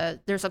 or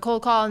there's a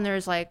cold call and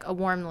there's like a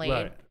warm lead.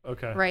 Right.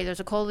 Okay. Right.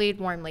 There's a cold lead,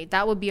 warm lead.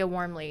 That would be a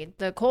warm lead.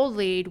 The cold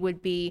lead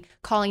would be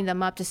calling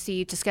them up to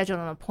schedule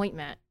an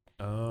appointment.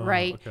 Oh,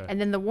 right. Okay. And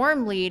then the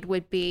warm lead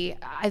would be,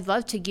 I'd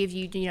love to give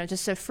you,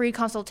 just a free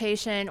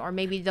consultation, or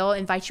maybe they'll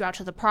invite you out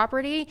to the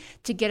property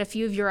to get a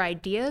few of your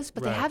ideas,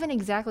 but they haven't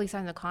exactly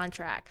signed the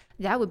contract.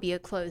 That would be a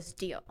closed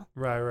deal.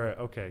 Right.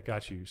 Okay.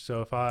 Got you.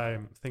 So if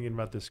I'm thinking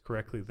about this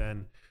correctly,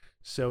 then,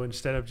 so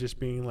instead of just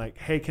being like,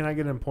 hey, can I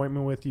get an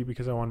appointment with you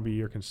because I want to be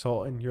your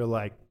consultant? You're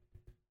like,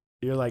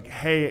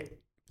 hey,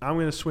 I'm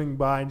going to swing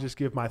by and just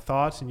give my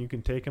thoughts, and you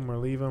can take them or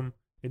leave them.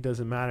 It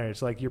doesn't matter.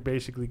 It's like you're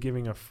basically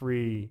giving a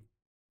free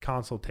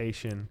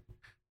consultation,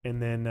 and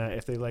then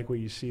if they like what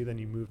you see, then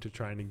you move to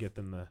trying to get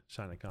them to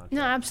sign a contract.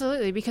 No,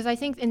 absolutely, because I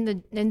think in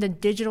the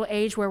digital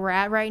age where we're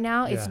at right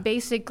now, it's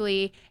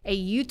basically a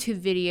YouTube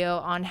video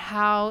on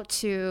how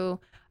to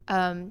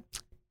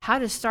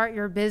start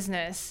your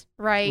business,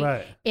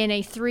 right? In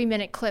a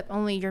 3-minute clip,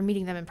 only you're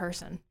meeting them in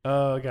person.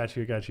 Oh, got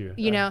you.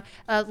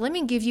 Let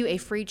me give you a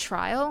free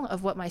trial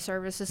of what my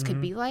services could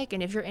be like,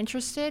 and if you're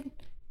interested,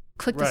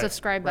 click the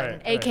subscribe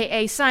button,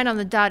 aka sign on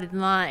the dotted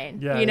line.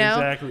 Yeah,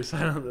 exactly.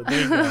 Sign on the.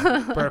 There you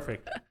go.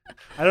 Perfect.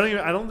 I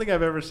don't think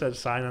I've ever said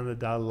sign on the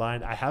dotted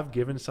line. I have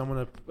given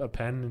someone a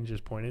pen and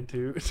just pointed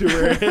to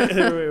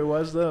where it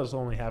was, though. It's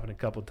only happened a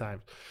couple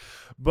times,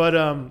 but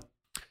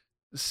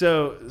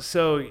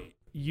so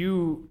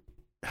you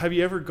have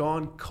you ever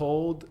gone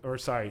cold, or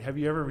sorry, have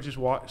you ever just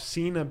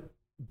seen a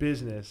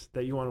business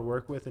that you want to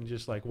work with and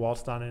just like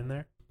waltzed on in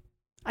there?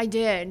 I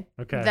did.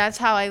 Okay. That's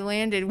how I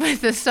landed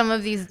with some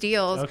of these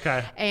deals.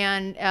 Okay.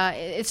 And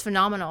it's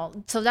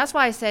phenomenal. So that's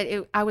why I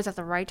said I was at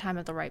the right time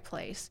at the right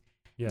place.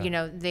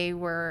 Yeah. They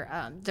were,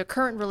 the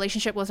current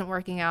relationship wasn't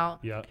working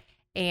out. Yeah.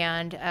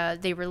 And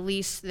they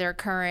released their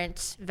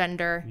current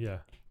vendor. Yeah.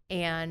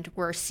 and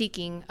were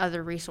seeking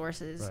other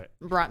resources. Right.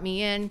 Brought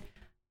me in,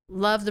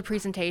 loved the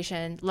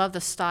presentation, loved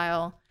the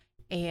style,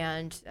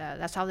 and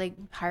that's how they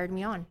hired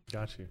me on.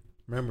 Got you.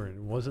 Remember,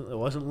 it wasn't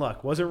luck.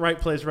 It wasn't right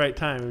place, right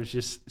time. It was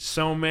just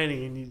so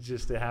many, and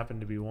it happened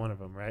to be one of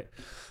them, right?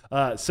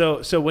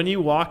 So when you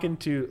walk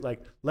into,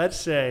 like, let's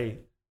say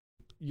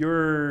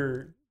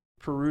you're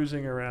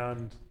perusing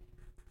around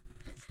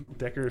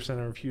Decorative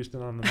Center of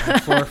Houston on the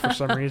 9th floor for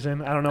some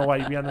reason. I don't know why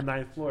you'd be on the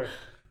 9th floor,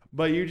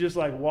 but you just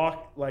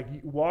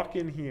you walk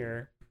in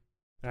here.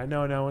 I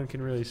know no one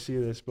can really see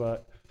this,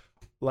 but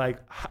like,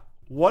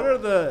 what are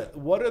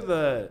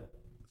the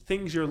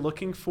things you're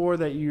looking for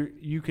that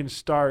you can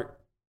start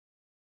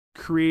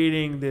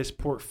creating this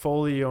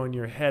portfolio in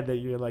your head that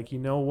you're like, you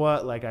know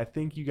what, like, I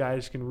think you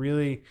guys can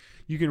really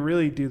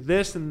do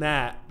this and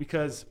that?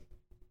 Because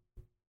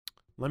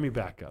let me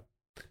back up.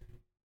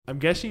 I'm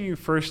guessing you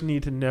first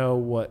need to know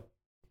what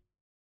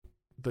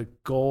the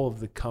goal of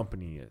the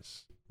company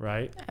is,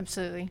 right?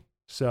 Absolutely.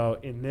 So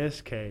in this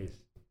case,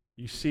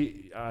 you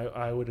see,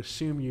 I would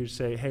assume you'd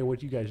say, hey, what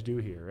do you guys do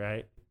here,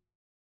 right?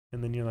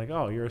 And then you're like,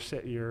 oh, you're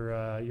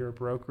a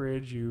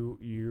brokerage.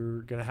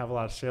 You're gonna have a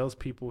lot of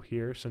salespeople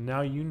here. So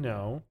now you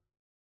know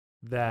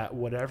that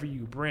whatever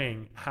you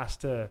bring has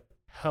to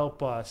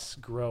help us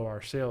grow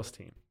our sales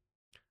team.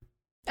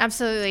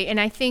 Absolutely. And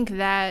I think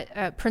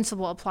that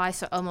principle applies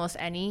to almost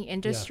any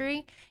industry.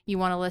 Yeah. You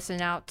want to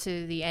listen out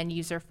to the end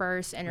user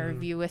first and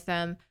review with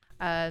them,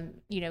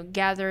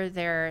 gather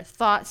their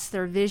thoughts,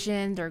 their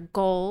vision, their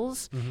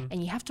goals,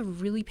 and you have to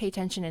really pay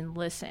attention and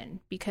listen,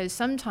 because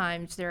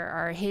sometimes there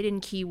are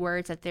hidden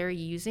keywords that they're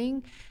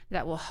using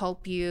that will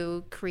help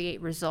you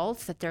create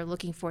results that they're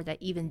looking for that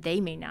even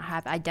they may not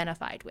have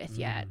identified with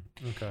yet.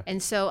 Okay.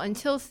 And so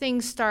until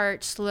things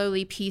start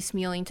slowly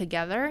piecemealing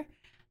together,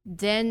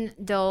 then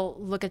they'll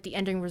look at the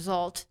ending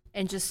result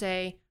and just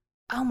say,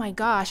 oh my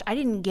gosh, I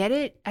didn't get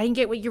it. I didn't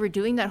get what you were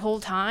doing that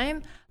whole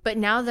time. But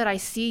now that I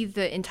see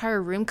the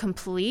entire room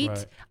complete,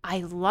 right, I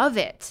love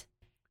it.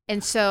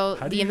 And so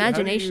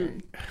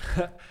imagination.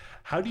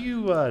 How do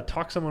you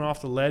talk someone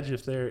off the ledge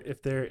if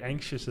they're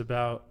anxious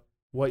about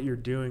what you're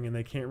doing and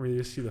they can't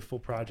really see the full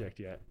project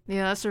yet?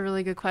 Yeah, that's a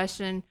really good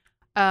question.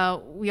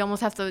 We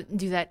almost have to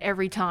do that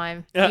every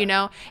time.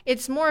 Yeah.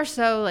 It's more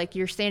so like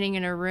you're standing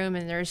in a room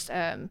and there's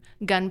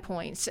gun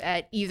points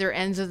at either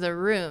ends of the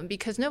room,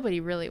 because nobody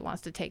really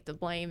wants to take the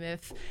blame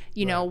if,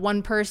 right,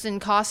 one person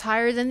costs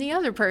higher than the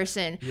other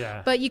person.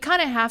 Yeah. But you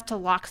kind of have to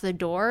lock the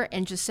door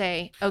and just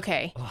say,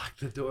 okay, lock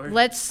the door.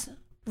 Let's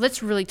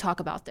really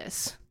talk about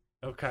this.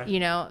 Okay.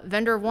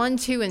 Vendor 1,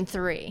 2, and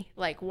 3.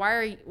 Like,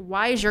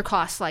 why is your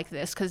cost like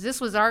this? Because this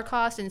was our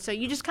cost, and so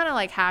you just kind of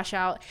like hash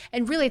out.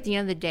 And really, at the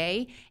end of the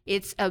day,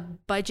 it's a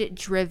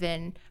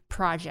budget-driven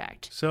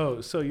project.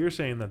 So you're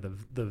saying that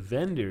the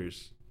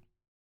vendors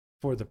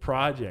for the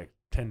project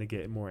tend to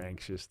get more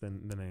anxious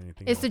than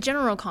anything It's else. the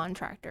general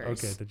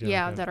contractors. Okay,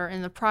 that are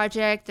in the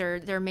project.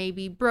 There may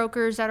be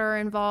brokers that are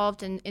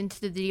involved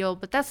into the deal,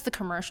 but that's the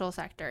commercial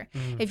sector.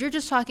 If you're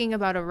just talking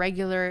about a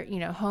regular,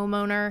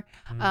 homeowner,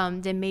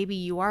 then maybe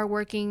you are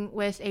working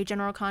with a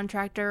general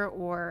contractor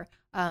or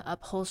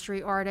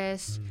upholstery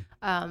artist.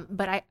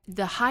 But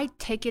the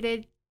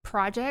high-ticketed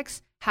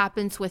projects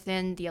happens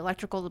within the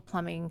electrical, the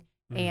plumbing,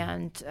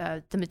 and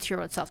the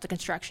material itself, the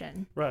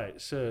construction. Right.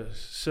 So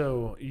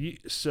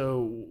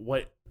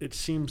what it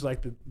seems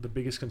like the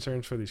biggest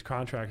concerns for these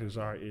contractors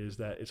is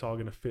that it's all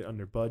going to fit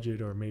under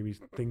budget, or maybe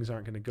things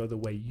aren't going to go the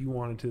way you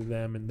wanted to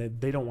them, and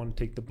they don't want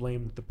to take the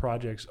blame that the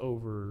project's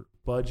over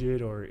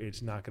budget or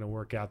it's not going to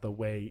work out the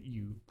way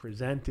you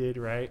presented,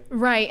 right?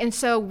 Right. And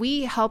so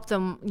we help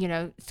them,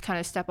 kind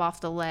of step off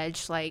the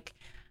ledge, like,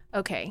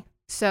 okay,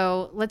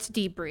 so let's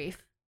debrief.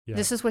 Yeah.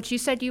 This is what you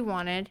said you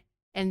wanted,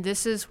 and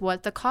this is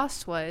what the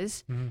cost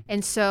was.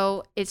 And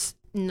so it's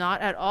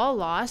not at all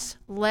loss.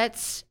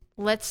 Let's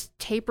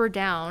taper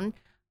down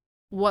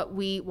what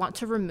we want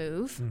to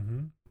remove.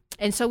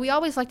 And so we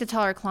always like to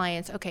tell our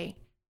clients, okay,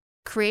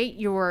 create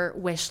your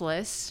wish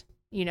list,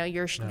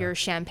 your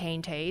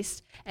champagne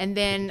taste, and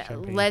then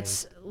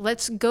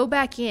let's go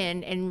back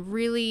in and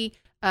really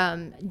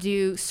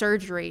do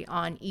surgery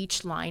on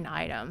each line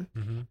item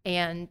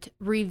and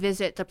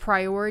revisit the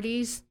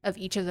priorities of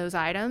each of those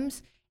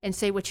items and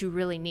say what you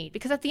really need.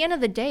 Because at the end of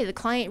the day, the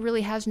client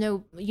really has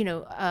no,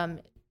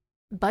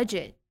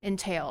 budget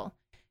entail.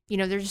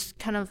 They're just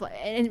kind of,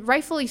 and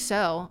rightfully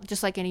so,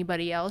 just like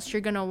anybody else,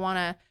 you're going to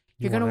want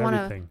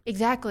to,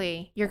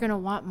 exactly. You're going to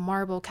want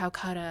marble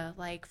Calcutta,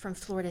 like from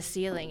floor to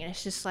ceiling. And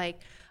it's just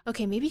like,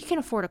 okay, maybe you can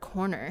afford a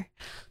corner.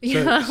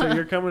 So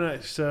you're coming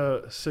out,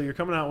 so you're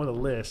coming out with a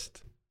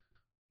list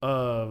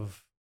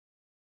of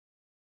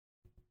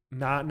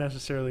not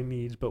necessarily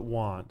needs, but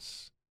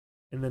wants.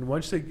 And then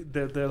once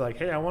they're like,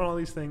 hey, I want all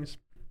these things,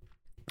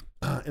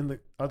 and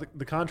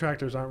the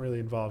contractors aren't really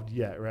involved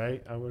yet,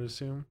 right? I would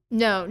assume.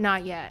 No,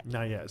 not yet.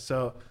 Not yet.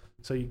 So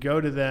you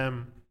go to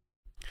them,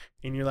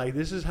 and you're like,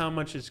 this is how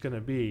much it's gonna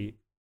be,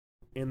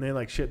 and they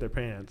like shit their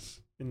pants,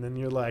 and then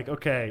you're like,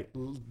 okay,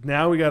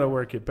 now we got to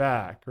work it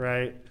back,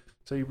 right?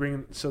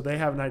 So they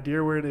have an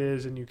idea where it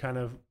is, and you kind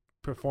of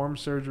perform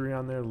surgery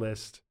on their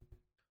list.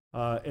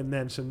 And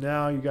then, so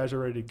now you guys are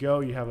ready to go.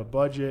 You have a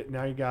budget.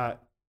 Now you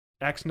got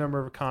X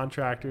number of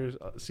contractors.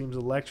 Seems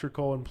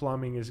electrical and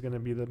plumbing is going to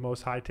be the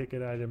most high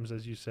ticket items,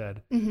 as you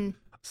said. Mm-hmm.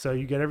 So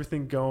you get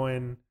everything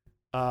going.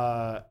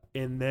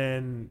 And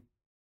then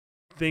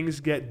things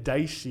get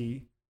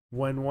dicey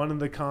when one of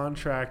the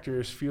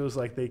contractors feels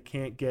like they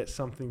can't get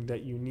something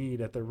that you need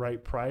at the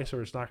right price,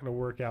 or it's not going to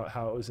work out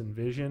how it was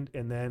envisioned.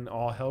 And then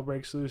all hell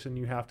breaks loose and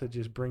you have to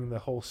just bring the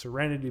whole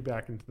serenity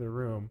back into the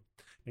room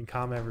and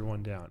calm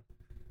everyone down.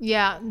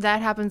 Yeah,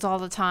 that happens all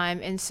the time.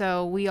 And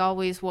so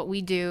what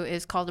we do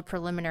is called a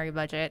preliminary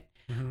budget,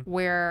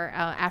 where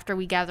after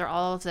we gather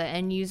all of the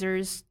end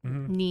users'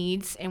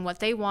 needs and what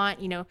they want,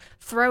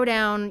 throw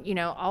down,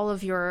 all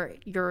of your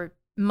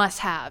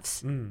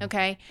must-haves.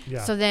 Okay.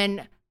 Yeah. So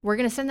then we're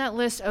going to send that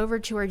list over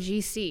to our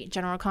GC,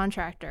 general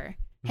contractor.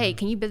 Hey,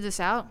 can you bid this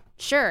out?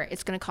 Sure.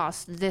 It's going to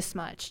cost this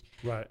much.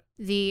 Right.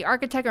 The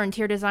architect or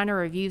interior designer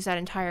reviews that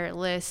entire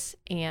list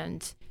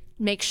and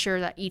makes sure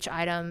that each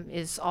item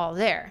is all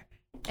there.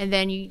 And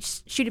then you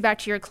shoot it back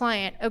to your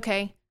client.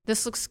 Okay,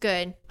 this looks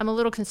good. I'm a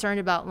little concerned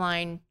about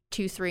line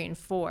 2, 3, and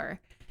 4.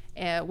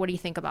 What do you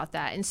think about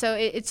that? And so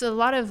it's a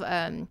lot of,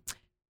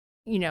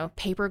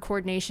 paper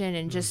coordination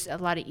and just a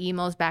lot of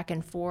emails back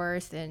and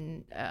forth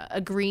and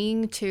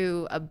agreeing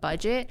to a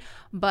budget.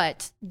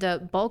 But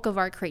the bulk of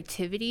our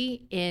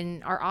creativity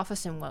in our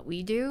office and what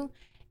we do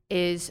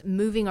is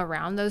moving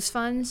around those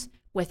funds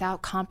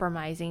without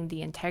compromising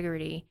the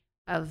integrity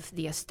of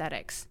the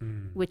aesthetics,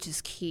 which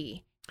is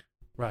key.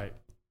 Right.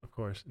 Of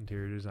course,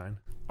 interior design,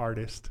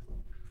 artist.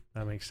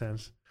 That makes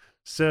sense.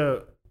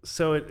 So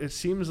it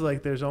seems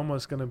like there's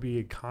almost going to be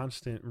a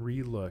constant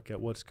relook at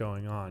what's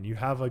going on. You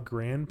have a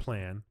grand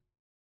plan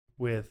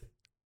with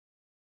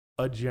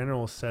a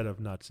general set of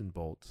nuts and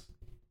bolts,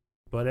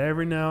 but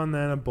every now and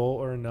then a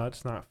bolt or a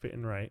nut's not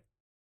fitting right.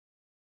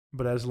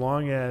 But as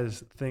long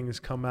as things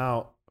come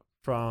out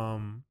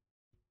from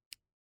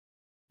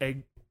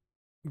a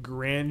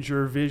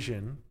grandeur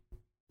vision,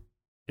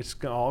 it's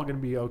all going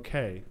to be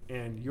okay.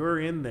 And you're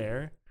in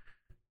there,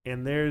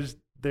 and there's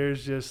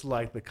just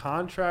like the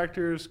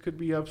contractors could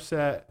be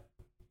upset,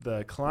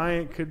 the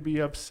client could be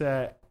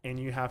upset, and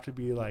you have to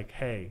be like,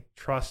 hey,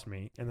 trust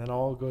me. And then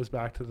all goes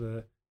back to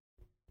the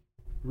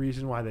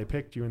reason why they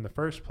picked you in the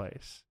first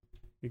place,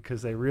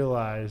 because they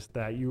realized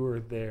that you were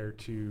there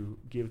to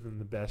give them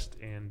the best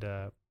and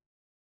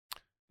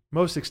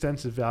most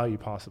extensive value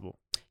possible.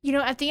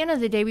 At the end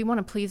of the day, we want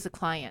to please the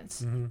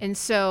clients. And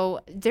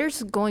so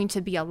there's going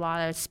to be a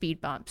lot of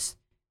speed bumps,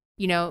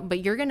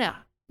 but you're going to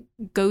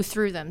go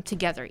through them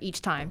together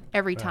each time,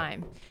 every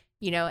time,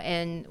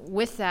 and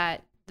with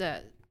that,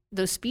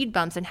 those speed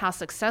bumps and how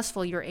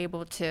successful you're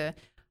able to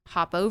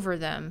hop over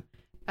them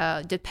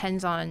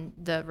depends on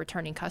the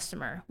returning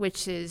customer,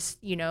 which is,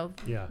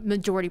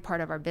 majority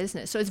part of our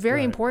business. So it's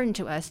very important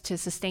to us to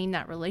sustain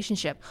that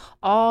relationship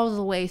all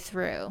the way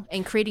through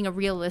and creating a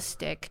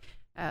realistic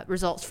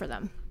results for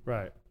them.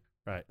 Right.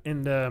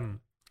 And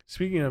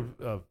speaking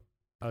of,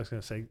 I was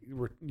going to say,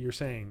 you're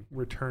saying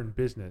return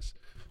business.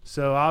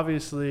 So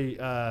obviously,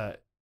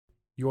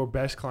 your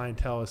best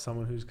clientele is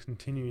someone who's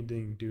continuing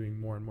doing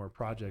more and more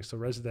projects. So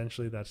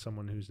residentially, that's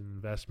someone who's in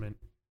investment,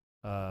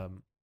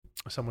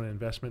 someone in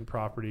investment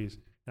properties.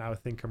 And I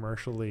would think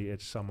commercially,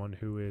 it's someone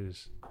who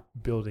is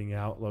building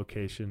out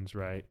locations,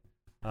 right?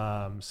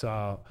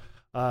 So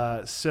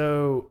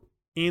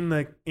in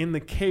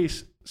the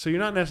case, so you're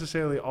not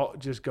necessarily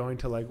just going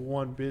to like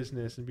one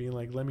business and being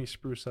like, let me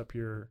spruce up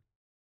your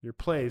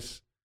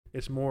place.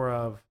 It's more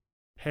of,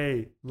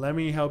 hey, let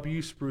me help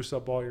you spruce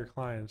up all your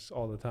clients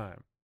all the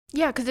time.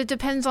 Yeah, because it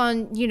depends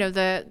on,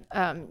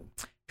 the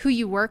who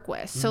you work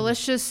with. So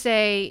let's just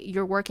say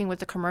you're working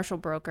with a commercial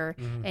broker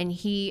and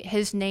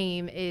his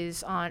name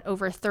is on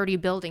over 30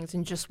 buildings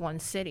in just one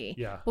city.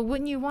 Yeah. Well,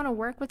 wouldn't you want to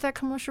work with that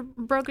commercial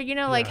broker?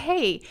 Like,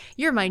 hey,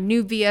 you're my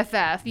new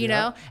BFF, you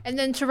know? And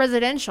then to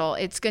residential,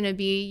 it's going to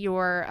be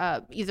your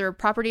either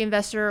property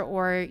investor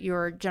or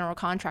your general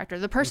contractor,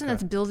 the person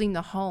that's building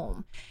the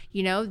home.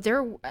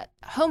 Their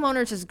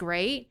homeowners is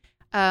great.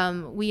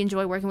 We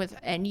enjoy working with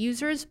end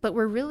users, but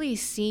we're really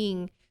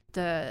seeing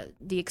the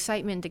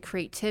excitement, the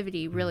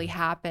creativity really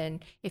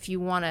happen. If you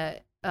want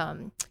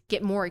to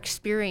get more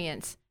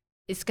experience,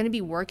 it's going to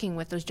be working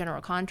with those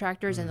general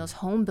contractors and those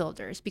home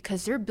builders,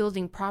 because they're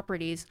building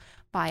properties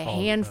by a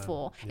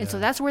handful. And so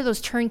that's where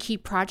those turnkey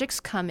projects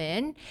come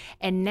in.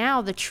 And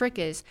now the trick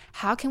is,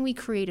 how can we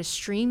create a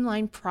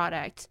streamlined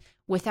product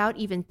without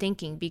even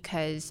thinking?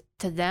 Because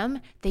to them,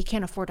 they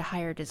can't afford to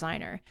hire a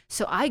designer.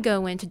 So I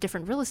go into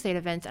different real estate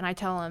events and I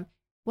tell them,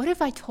 what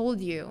if I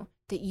told you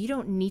that you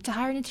don't need to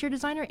hire an interior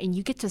designer and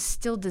you get to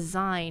still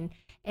design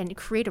and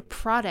create a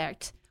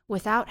product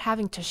without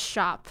having to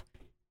shop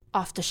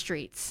off the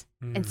streets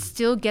and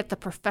still get the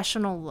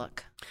professional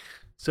look?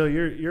 So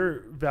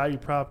your value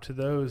prop to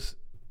those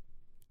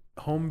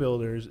home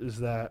builders is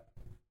that,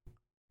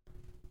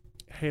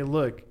 hey,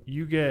 look,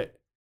 you get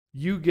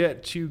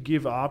to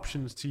give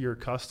options to your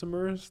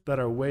customers that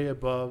are way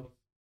above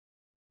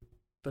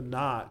the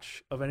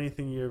notch of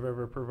anything you've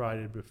ever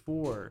provided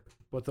before.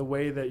 But the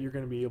way that you're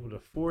going to be able to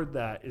afford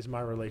that is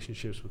my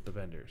relationships with the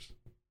vendors.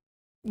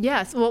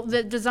 Yes. Well,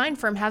 the design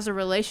firm has the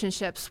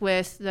relationships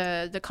with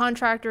the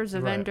contractors,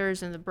 the Right.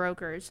 vendors, and the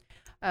brokers,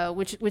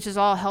 which is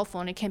all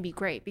helpful, and it can be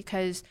great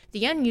because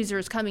the end user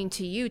is coming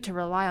to you to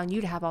rely on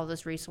you to have all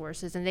those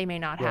resources, and they may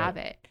not have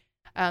it.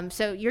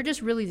 So you're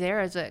just really there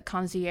as a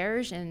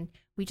concierge, and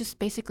we just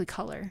basically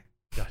color.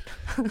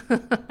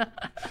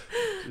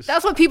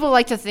 That's what people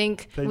like to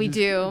think we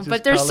do,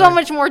 but there's so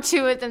much more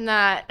to it than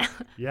that.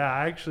 Yeah,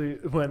 actually,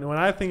 when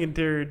I think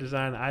interior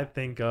design, I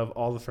think of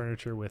all the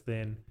furniture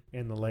within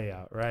and the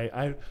layout, right?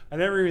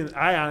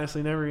 I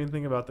honestly never even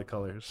think about the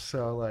colors.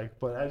 So like,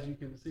 but as you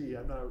can see,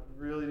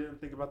 didn't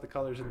think about the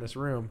colors in this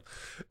room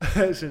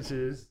since it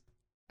is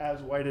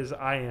as white as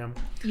I am.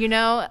 You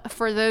know,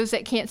 for those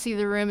that can't see,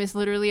 the room is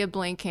literally a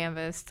blank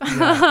canvas,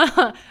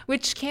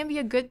 which can be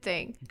a good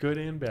thing. Good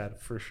and bad,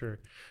 for sure.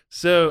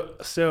 So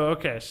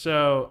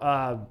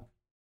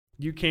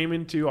you came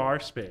into our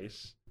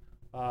space,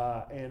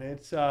 and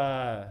it's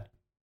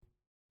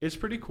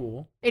pretty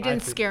cool. It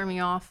didn't scare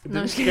me off. It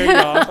didn't scare you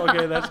off?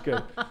 Okay, that's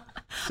good.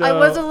 So, I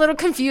was a little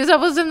confused. I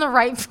was in the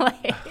right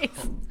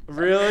place.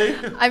 Really?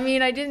 I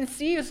mean, I didn't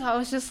see you, so I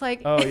was just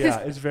like... Oh, yeah.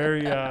 It's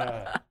very...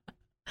 I'm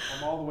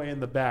all the way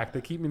in the back.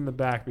 They keep me in the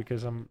back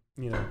because I'm,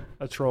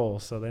 a troll,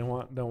 so they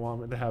don't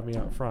want me to have me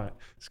out front.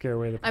 Scare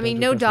away the... I mean,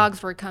 no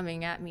dogs were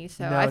coming at me,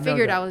 so I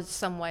figured I was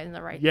somewhat in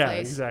the right place. Yeah,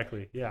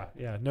 exactly. Yeah.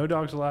 No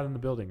dogs allowed in the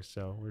building,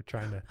 so we're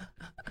trying to...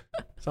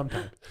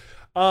 sometimes.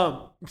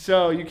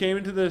 So you came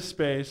into this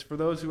space. For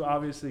those who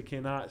obviously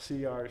cannot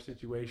see our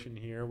situation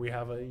here, we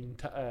have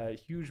a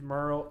huge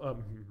mural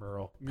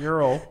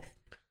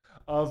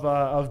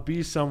of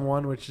Be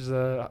Someone, which is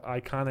a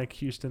iconic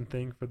Houston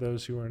thing for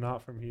those who are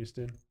not from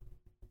Houston.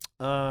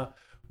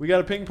 We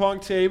got a ping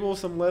pong table,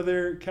 some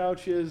leather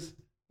couches,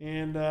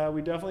 and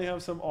we definitely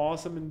have some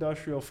awesome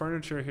industrial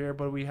furniture here,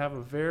 but we have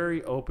a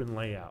very open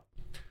layout.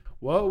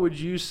 What would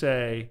you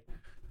say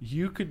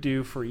you could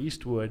do for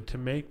Eastwood to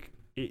make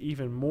it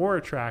even more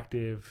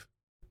attractive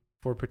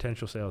for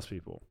potential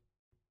salespeople?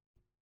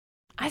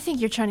 I think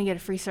you're trying to get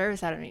a free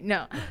service out of me.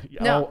 No.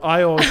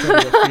 I always try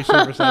to get free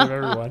service out of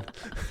everyone.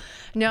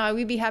 No,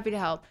 we'd be happy to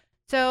help.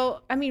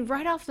 So, I mean,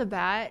 right off the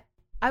bat,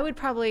 I would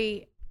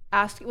probably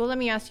ask, well, let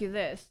me ask you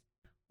this.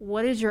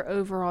 What is your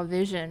overall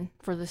vision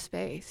for the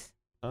space?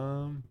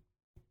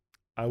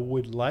 I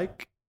would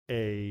like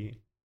a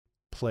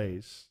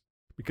place,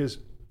 because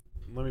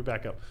let me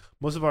back up.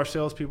 Most of our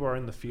salespeople are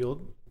in the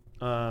field.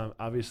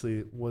 Obviously,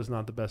 it was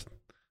not the best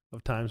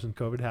of times when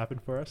COVID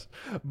happened for us,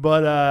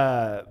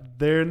 but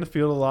they're in the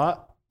field a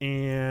lot,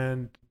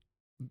 and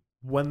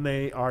when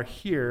they are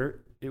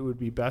here, it would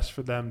be best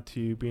for them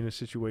to be in a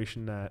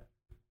situation that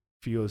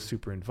feels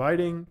super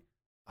inviting,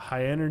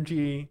 high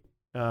energy,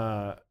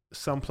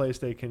 someplace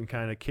they can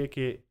kind of kick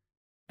it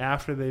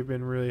after they've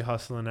been really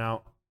hustling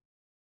out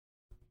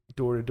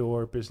door to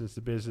door, business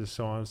to business,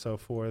 so on and so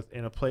forth,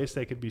 in a place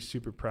they could be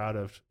super proud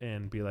of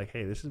and be like,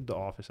 hey, this is the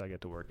office I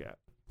get to work at.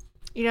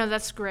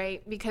 That's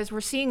great, because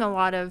we're seeing a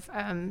lot of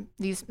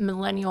these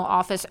millennial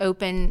office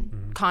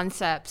open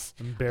concepts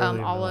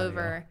all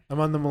over. I'm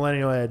on the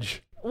millennial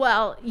edge.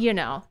 Well,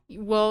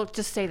 we'll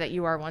just say that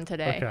you are one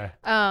today. Okay.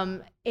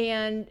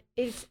 And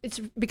it's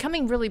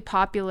becoming really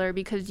popular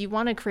because you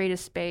want to create a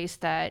space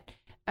that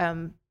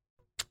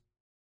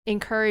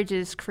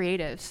encourages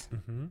creatives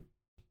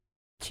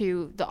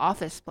to the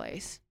office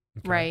place,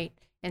 right?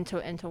 And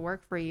to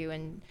work for you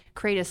and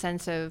create a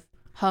sense of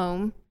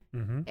home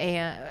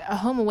and a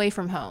home away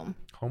from home.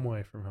 Home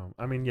away from home.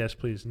 I mean, yes,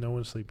 please. No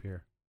one sleep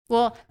here.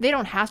 Well, they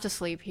don't have to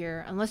sleep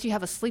here unless you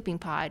have a sleeping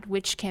pod,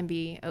 which can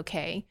be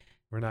okay.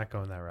 We're not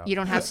going that route. You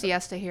don't have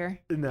siesta here?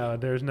 No,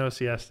 there's no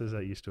siestas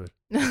at Eastwood.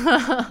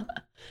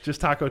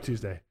 Just Taco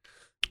Tuesday.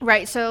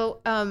 Right.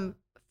 So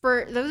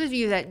for those of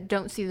you that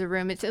don't see the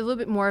room, it's a little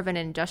bit more of an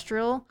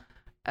industrial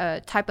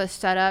type of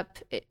setup,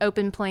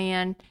 open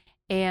plan.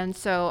 And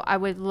so I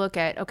would look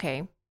at,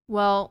 okay,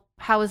 well,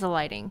 how is the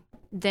lighting?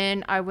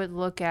 Then I would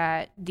look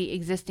at the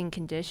existing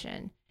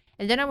condition.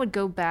 And then I would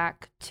go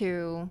back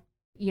to,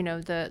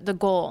 the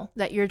goal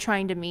that you're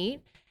trying to meet.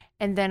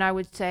 And then I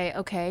would say,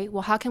 okay,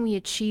 well, how can we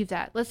achieve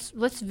that?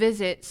 Let's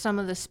visit some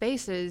of the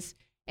spaces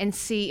and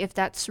see if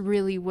that's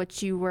really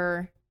what you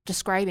were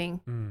describing.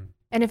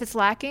 And if it's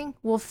lacking,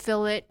 we'll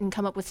fill it and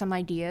come up with some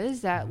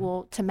ideas that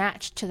will to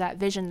match to that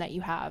vision that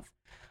you have.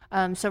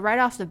 So right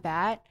off the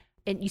bat,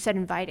 and you said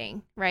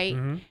inviting, right?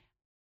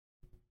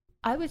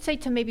 I would say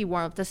to maybe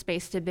warm up the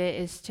space a bit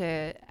is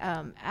to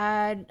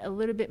add a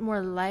little bit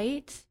more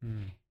light,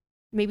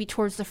 maybe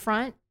towards the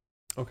front.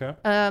 Okay.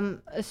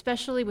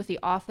 Especially with the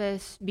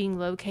office being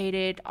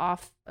located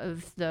off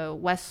of the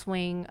west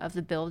wing of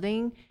the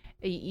building,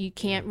 you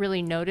can't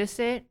really notice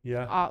it.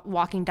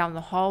 Walking down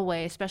the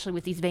hallway, especially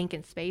with these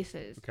vacant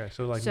spaces. Okay,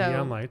 so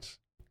neon lights.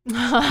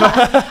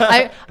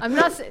 I'm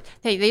not.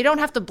 Hey, they don't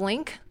have to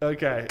blink.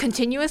 Okay.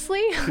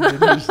 Continuously.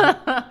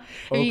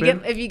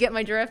 If you get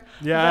my drift.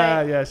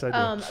 Yeah. Yes,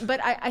 I do. But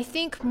I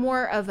think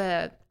more of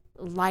a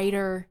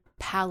lighter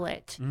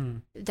palette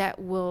that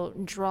will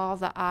draw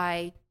the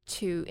eye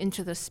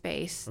into the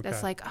space. Okay.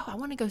 That's like, oh, I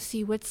want to go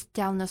see what's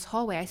down this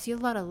hallway. I see a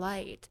lot of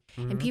light,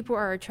 and people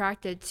are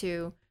attracted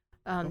to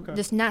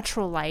this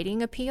natural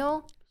lighting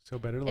appeal. So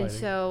better lighting. And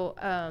so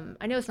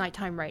I know it's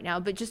nighttime right now,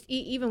 but just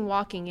even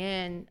walking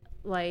in,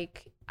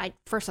 like,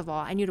 first of all,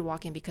 I knew to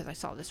walk in because I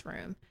saw this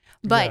room.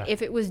 But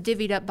if it was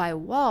divvied up by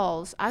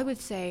walls, I would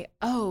say,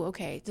 oh,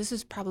 okay, this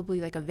is probably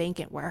like a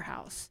vacant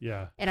warehouse.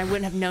 Yeah. And I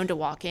wouldn't have known to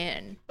walk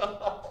in.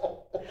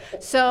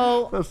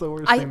 So that's the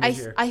worst thing to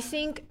hear. I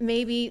think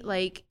maybe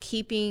like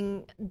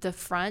keeping the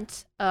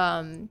front,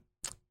 I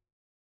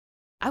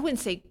wouldn't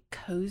say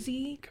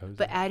cozy,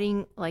 but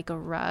adding like a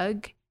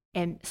rug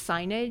and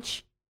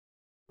signage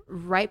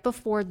right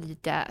before the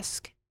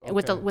desk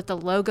with the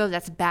logo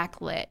that's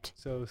backlit.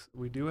 So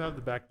we do have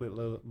the backlit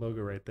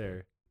logo right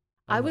there.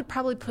 I would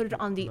probably put it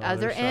on the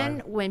other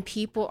end when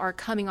people are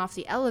coming off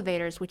the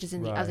elevators, which is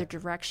in the other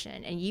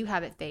direction, and you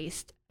have it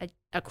faced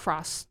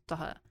across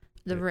the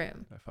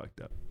room. I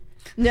fucked up.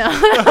 No.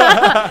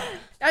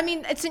 I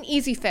mean, it's an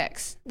easy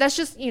fix. That's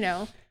just,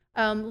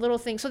 little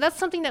things. So that's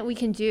something that we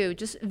can do,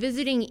 just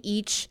visiting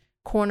each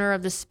corner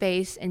of the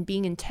space and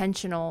being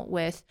intentional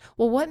with,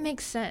 well, what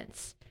makes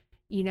sense?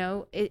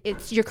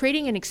 You're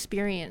creating an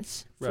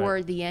experience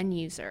for the end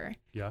user.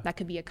 Yeah. That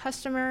could be a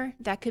customer.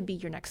 That could be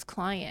your next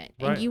client.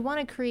 Right. And you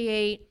want to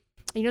create,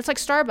 it's like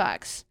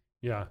Starbucks.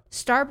 Yeah.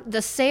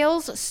 The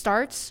sales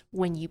starts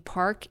when you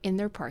park in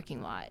their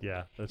parking lot.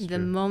 Yeah, that's the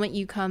true. moment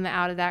you come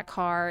out of that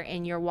car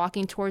and you're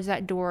walking towards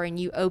that door and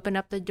you open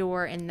up the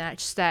door and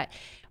that's that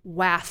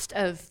waft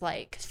of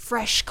like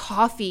fresh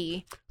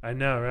coffee. I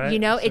know, right?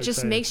 It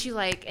just makes you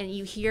like, and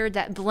you hear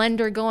that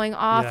blender going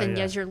off, and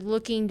as you're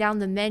looking down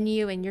the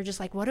menu and you're just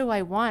like, what do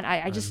I want?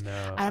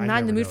 I'm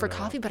not in the mood for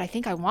coffee, but I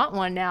think I want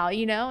one now,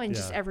 and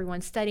just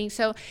everyone's studying.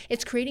 So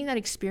it's creating that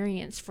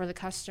experience for the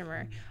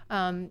customer.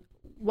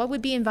 What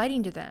would be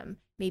inviting to them?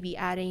 Maybe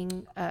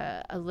adding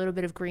a little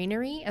bit of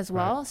greenery as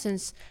well,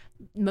 since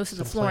most of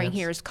the flooring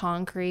here is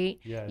concrete.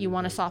 Yeah, you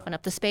want to soften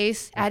up the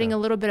space, adding a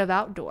little bit of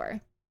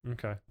outdoor.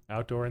 Okay.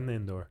 Outdoor and the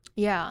indoor.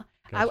 Yeah.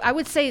 Gotcha. I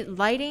would say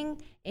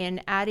lighting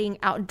and adding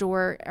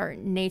outdoor or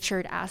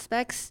natured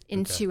aspects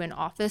into an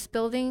office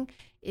building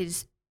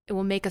it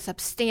will make a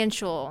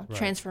substantial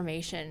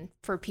transformation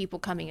for people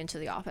coming into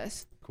the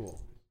office. Cool.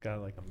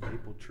 Got like a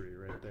maple tree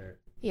right there.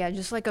 Yeah,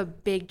 just like a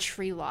big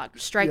tree log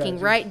striking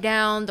right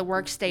down the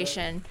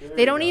workstation.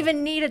 They don't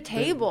even need a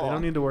table. They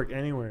don't need to work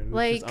anywhere.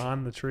 It's just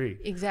on the tree.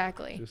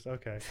 Exactly. Just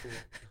okay,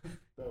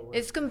 cool.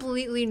 It's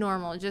completely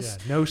normal.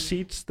 Just no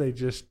seats. They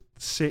just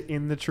sit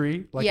in the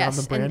tree, like on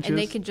the branches. and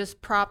they can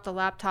just prop the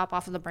laptop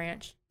off of the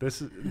branch.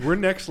 We're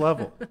next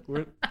level.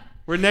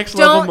 We're next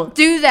level. Don't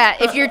do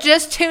that. If you're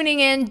just tuning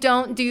in,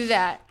 don't do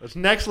that. That's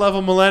next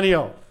level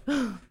millennial.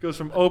 Goes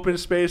from open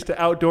space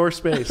to outdoor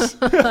space.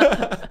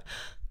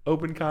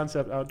 Open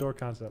concept, outdoor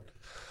concept.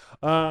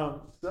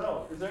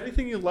 So, is there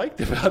anything you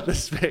liked about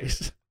this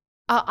space?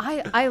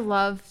 I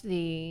love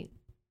the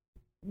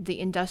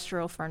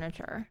industrial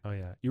furniture. Oh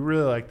yeah, you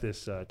really like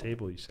this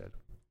table. You said.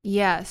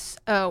 Yes.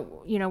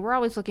 We're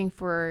always looking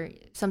for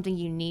something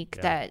unique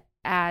that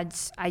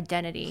adds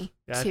identity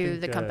to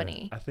the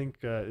company. I think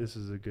this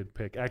is a good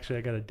pick. Actually,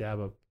 I got to dab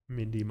up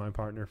Mindy, my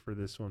partner, for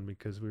this one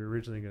because we were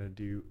originally going to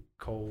do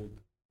cold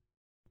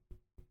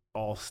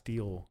all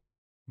steel,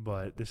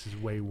 but this is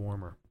way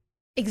warmer.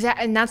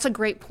 Exactly, and that's a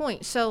great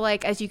point. So,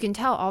 like, as you can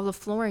tell, all the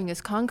flooring is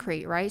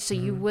concrete, right? So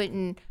you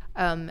wouldn't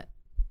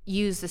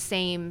use the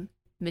same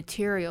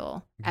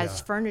material as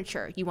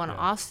furniture. You want to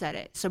offset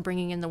it. So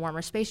bringing in the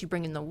warmer space, you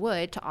bring in the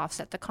wood to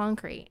offset the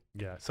concrete.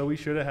 Yeah, so we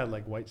should have had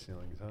like white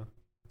ceilings, huh?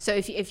 So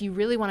if you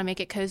really want to make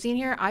it cozy in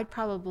here, I'd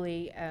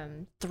probably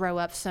throw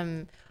up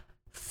some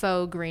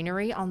faux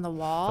greenery on the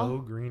wall.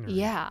 Faux greenery.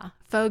 Yeah,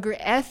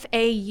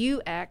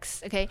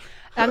 FAUX. Okay,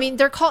 I mean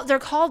they're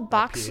called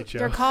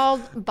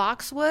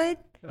boxwood.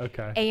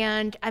 Okay.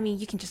 And I mean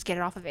you can just get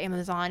it off of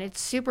Amazon.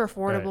 It's super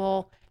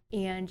affordable,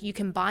 and you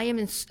can buy them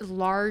in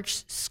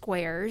large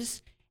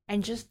squares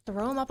and just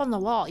throw them up on the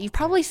wall. You've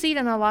probably seen it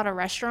in a lot of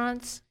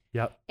restaurants.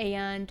 Yep.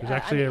 And there's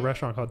actually a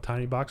restaurant called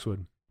Tiny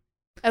Boxwood.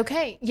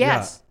 Okay.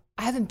 Yes. Yeah.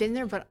 I haven't been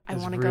there, but I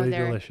want to go there. It's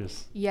really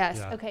delicious. Yes.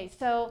 Yeah. Okay.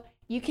 So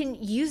you can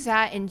use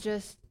that and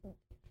just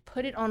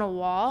put it on a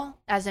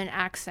wall as an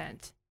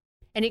accent,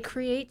 and it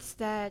creates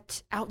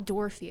that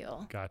outdoor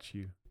feel. Got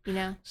you.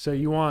 So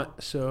you want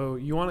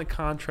to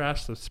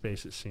contrast the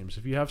space. It seems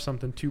if you have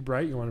something too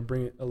bright, you want to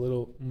bring it a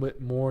little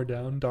bit more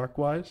down, dark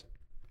wise.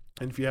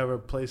 And if you have a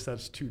place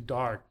that's too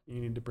dark, you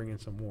need to bring in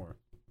some more.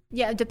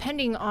 Yeah,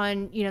 depending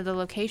on the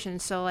location.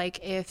 So like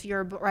if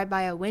you're right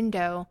by a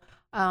window,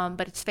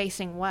 but it's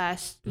facing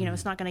west,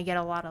 it's not going to get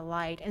a lot of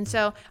light. And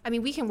so, I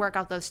mean, we can work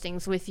out those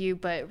things with you,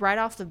 but right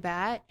off the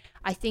bat,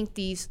 I think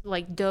these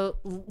like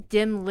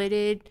dim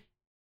lidded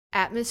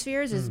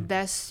atmospheres is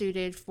best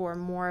suited for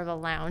more of a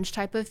lounge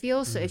type of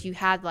feel. So if you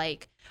had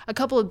like a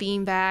couple of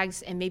bean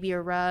bags and maybe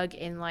a rug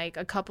and like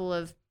a couple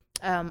of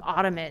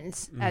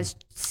ottomans as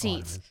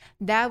seats. Ottomans.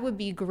 That would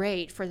be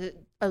great for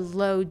a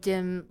low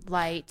dim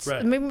light.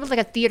 Right. Maybe with like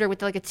a theater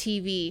with like a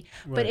TV.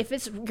 But Right.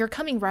 if you're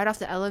coming right off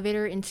the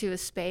elevator into a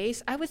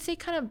space, I would say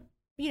kind of,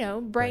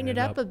 brighten it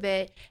up a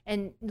bit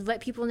and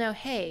let people know,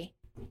 hey,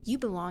 you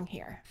belong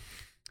here.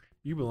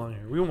 You belong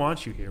here. We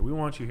want you here. We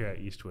want you here at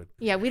Eastwood.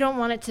 Yeah, we don't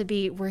want it to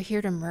be, we're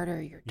here to murder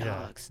your Yeah.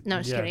 dogs. No,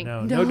 just Yeah, kidding.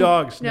 no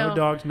dogs. No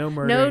dogs. No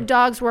murder. No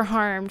dogs were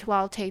harmed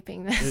while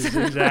taping this.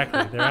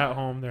 Exactly. They're at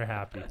home. They're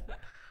happy.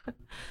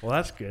 Well,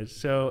 that's good.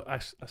 So I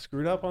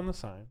screwed up on the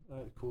sign.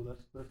 Cool.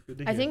 That's good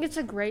to hear. I think it's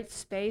a great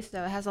space,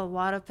 though. It has a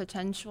lot of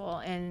potential,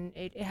 and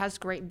it has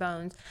great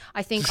bones.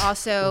 I think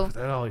also... Oof,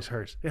 that always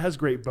hurts. It has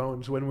great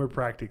bones when we're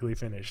practically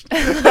finished. No,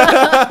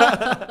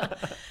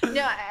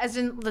 as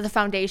in the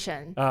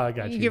foundation. Oh, I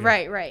got you. You're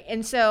right.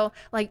 And so,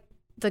 like,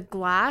 the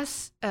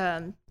glass,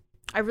 I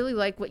really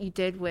like what you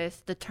did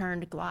with the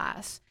turned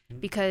glass,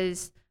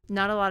 because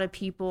not a lot of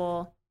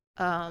people...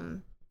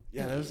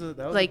 Yeah, that was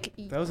like,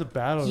 that was a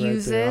battle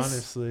use right there, this,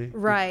 honestly.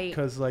 right?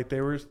 Because like they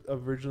were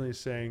originally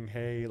saying,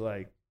 hey,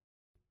 like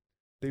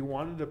they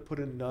wanted to put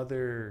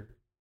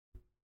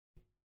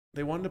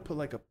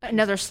like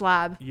another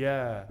slab.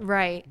 Yeah.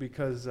 Right.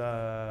 Because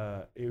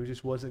it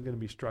just wasn't going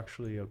to be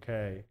structurally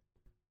okay.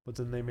 But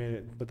then they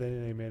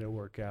made it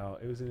work out.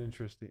 It was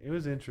interesting. A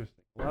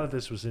lot of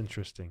this was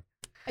interesting.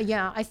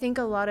 Yeah, I think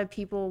a lot of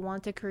people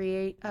want to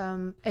create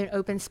an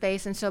open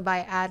space, and so by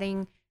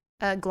adding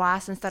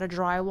glass instead of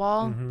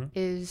drywall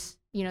is,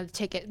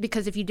 take it,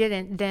 because if you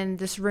didn't, then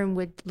this room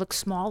would look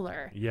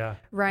smaller. Yeah.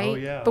 Right. Oh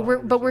yeah.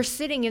 But we're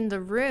sitting in the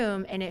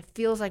room, and it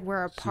feels like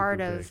we're a part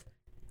of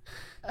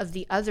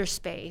the other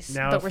space,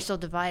 now, but we're still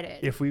divided.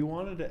 If we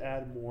wanted to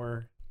add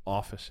more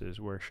offices,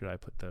 where should I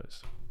put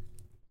those?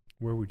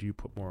 Where would you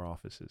put more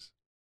offices?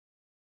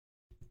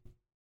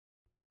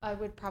 I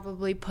would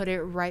probably put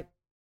it right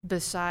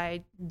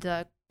beside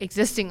the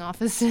existing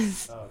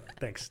offices. Oh,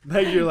 thanks.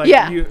 You're like,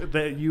 Yeah.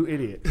 you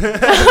idiot.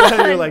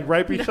 You're like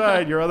right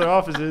beside your other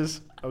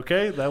offices.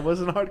 Okay, that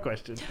wasn't a hard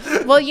question.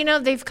 Well,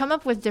 they've come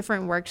up with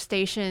different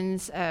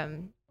workstations,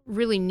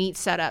 really neat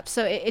setup.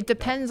 So it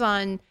depends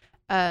on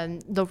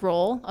the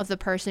role of the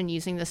person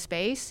using the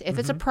space. If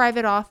it's a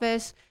private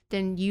office,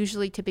 then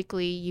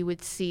typically you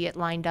would see it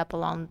lined up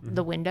along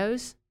the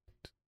windows.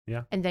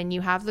 Yeah. And then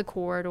you have the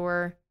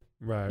corridor,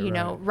 Right.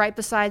 right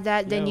beside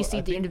that. Then you see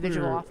I the think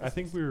individual offices. I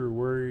think we were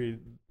worried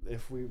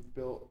if we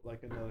built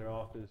like another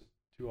office,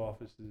 2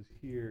 offices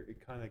here,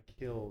 it kind of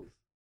kills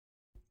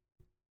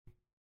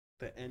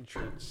the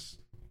entrance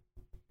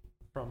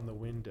from the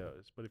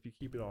windows. But if you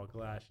keep it all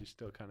glass, you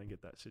still kind of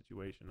get that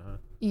situation, huh?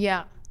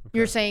 Yeah. Okay.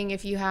 You're saying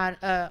if you had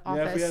an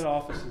office. Yeah, if we had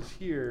offices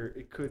here,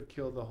 it could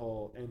kill the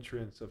whole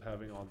entrance of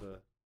having all the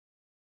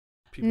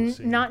people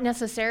seeing. Not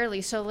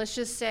necessarily. So let's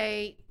just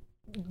say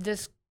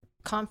this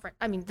conference.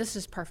 I mean, this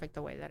is perfect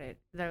the way that it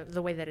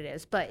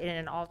is. But in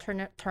an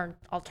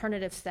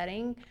alternative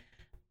setting,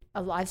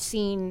 I've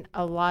seen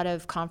a lot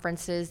of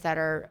conferences that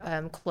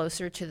are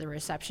closer to the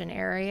reception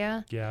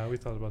area. Yeah, we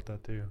thought about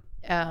that too.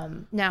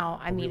 Now,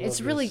 I mean, it's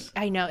really, this.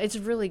 I know it's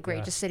really great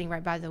Yeah. just sitting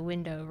right by the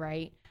window,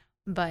 right?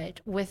 But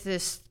with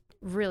this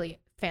really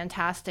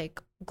fantastic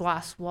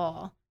glass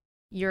wall,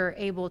 you're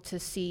able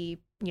to see,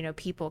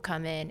 people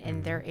come in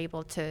and they're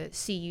able to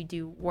see you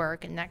do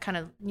work, and that kind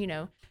of,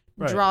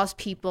 Right. draws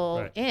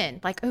people Right. in.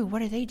 Like, oh,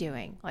 what are they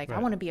doing? Like, I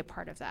Right. want to be a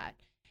part of that.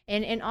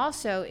 And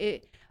also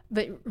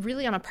but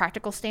really on a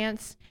practical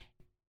stance,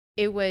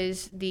 it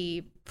was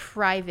the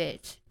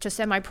private to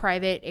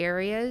semi-private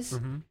areas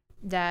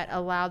that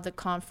allowed the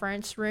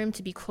conference room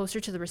to be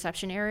closer to the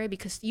reception area,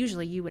 because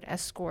usually you would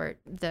escort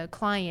the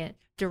client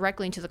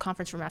directly into the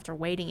conference room after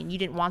waiting, and you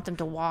didn't want them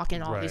to walk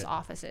in all these Right.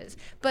 offices.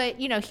 But,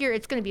 here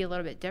it's going to be a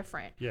little bit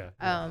different, Yeah.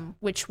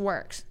 which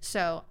works.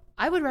 So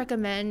I would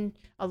recommend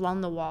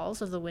along the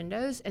walls of the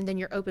windows, and then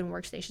your open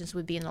workstations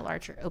would be in the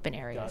larger open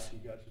areas. Got you.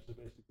 So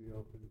basically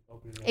open it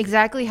up.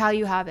 Exactly how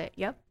you have it.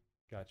 Yep.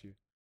 Got you.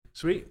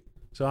 Sweet.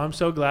 So I'm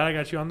so glad I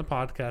got you on the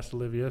podcast,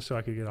 Olivia, so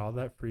I could get all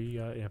that free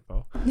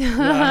info.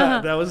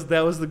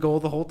 That was the goal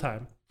the whole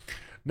time.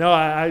 No,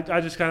 I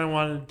just kind of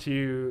wanted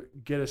to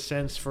get a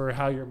sense for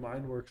how your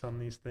mind works on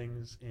these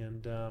things,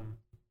 and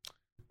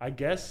I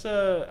guess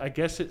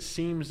it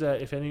seems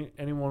that if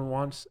anyone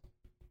wants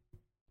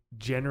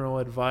general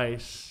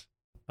advice,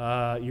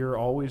 you're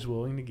always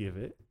willing to give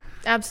it.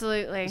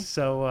 Absolutely.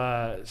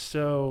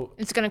 So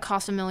It's going to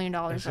cost $1 million.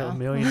 it's Though. $1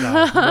 million,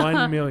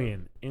 1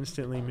 million,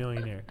 instantly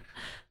millionaire.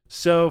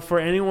 So for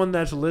anyone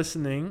that's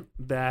listening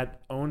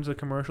that owns a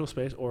commercial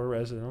space or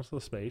a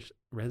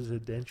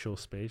residential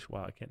space,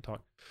 wow, I can't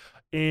talk,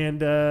 and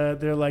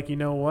they're like, you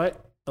know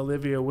what,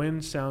 Olivia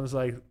Wynn sounds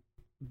like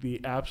the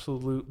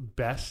absolute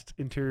best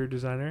interior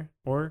designer,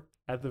 or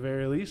at the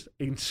very least,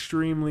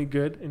 extremely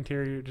good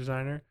interior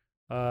designer.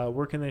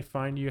 Where can they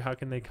find you? How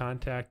can they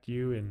contact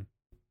you? And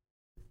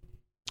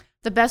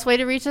The best way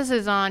to reach us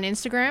is on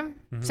Instagram.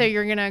 So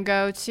you're going to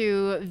go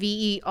to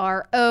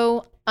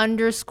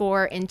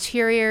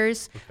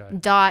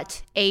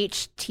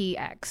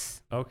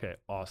VERO_interiors.htx. Okay,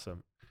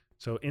 awesome.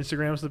 So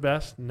Instagram's the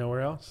best.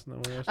 Nowhere else.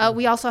 Nowhere else.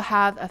 We also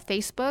have a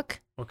Facebook.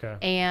 Okay.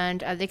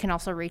 And they can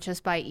also reach us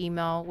by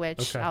email,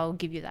 which Okay. I'll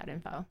give you that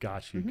info.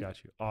 Got you.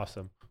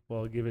 Awesome. Well,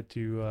 I'll give it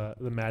to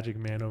the magic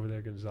man over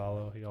there,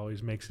 Gonzalo. He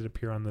always makes it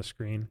appear on the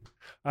screen.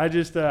 I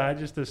just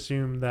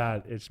assume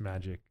that it's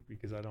magic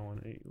because I don't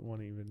want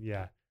to even.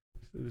 Yeah,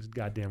 this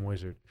goddamn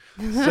wizard.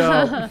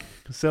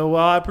 So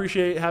I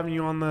appreciate having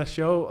you on the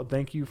show.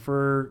 Thank you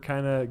for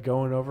kind of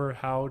going over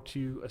how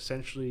to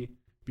essentially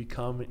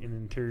become an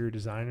interior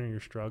designer, your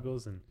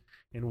struggles,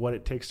 and what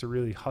it takes to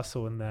really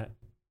hustle in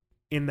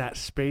that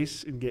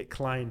space and get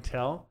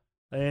clientele.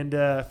 And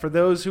for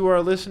those who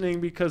are listening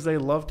because they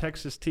love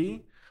Texas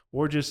tea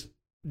or just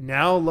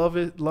now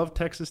love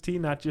Texas tea,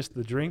 not just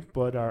the drink,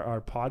 but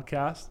our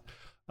podcast,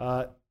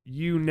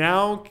 you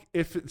now,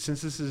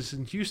 since this is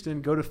in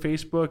Houston, go to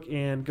Facebook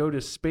and go to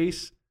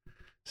Space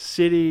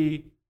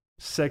City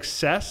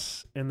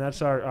Success, and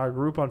that's our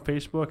group on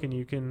Facebook, and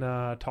you can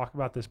talk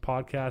about this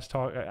podcast,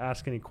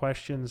 ask any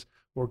questions,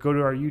 or go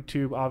to our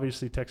YouTube,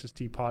 obviously Texas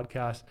Tea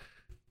Podcast.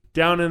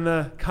 Down in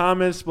the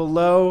comments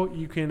below,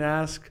 you can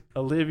ask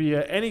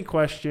Olivia any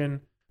question,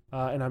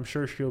 and I'm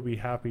sure she'll be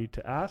happy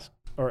to ask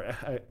or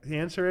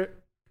answer it.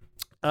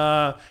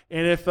 And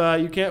if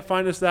you can't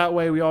find us that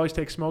way, we always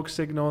take smoke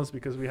signals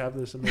because we have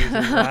this amazing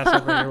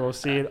glass over here. We'll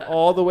see it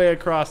all the way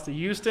across to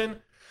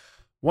Houston.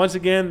 Once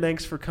again,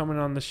 thanks for coming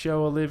on the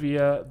show,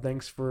 Olivia.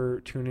 Thanks for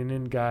tuning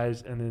in,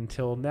 guys. And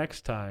until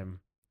next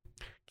time,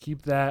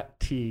 keep that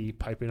tea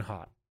piping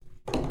hot.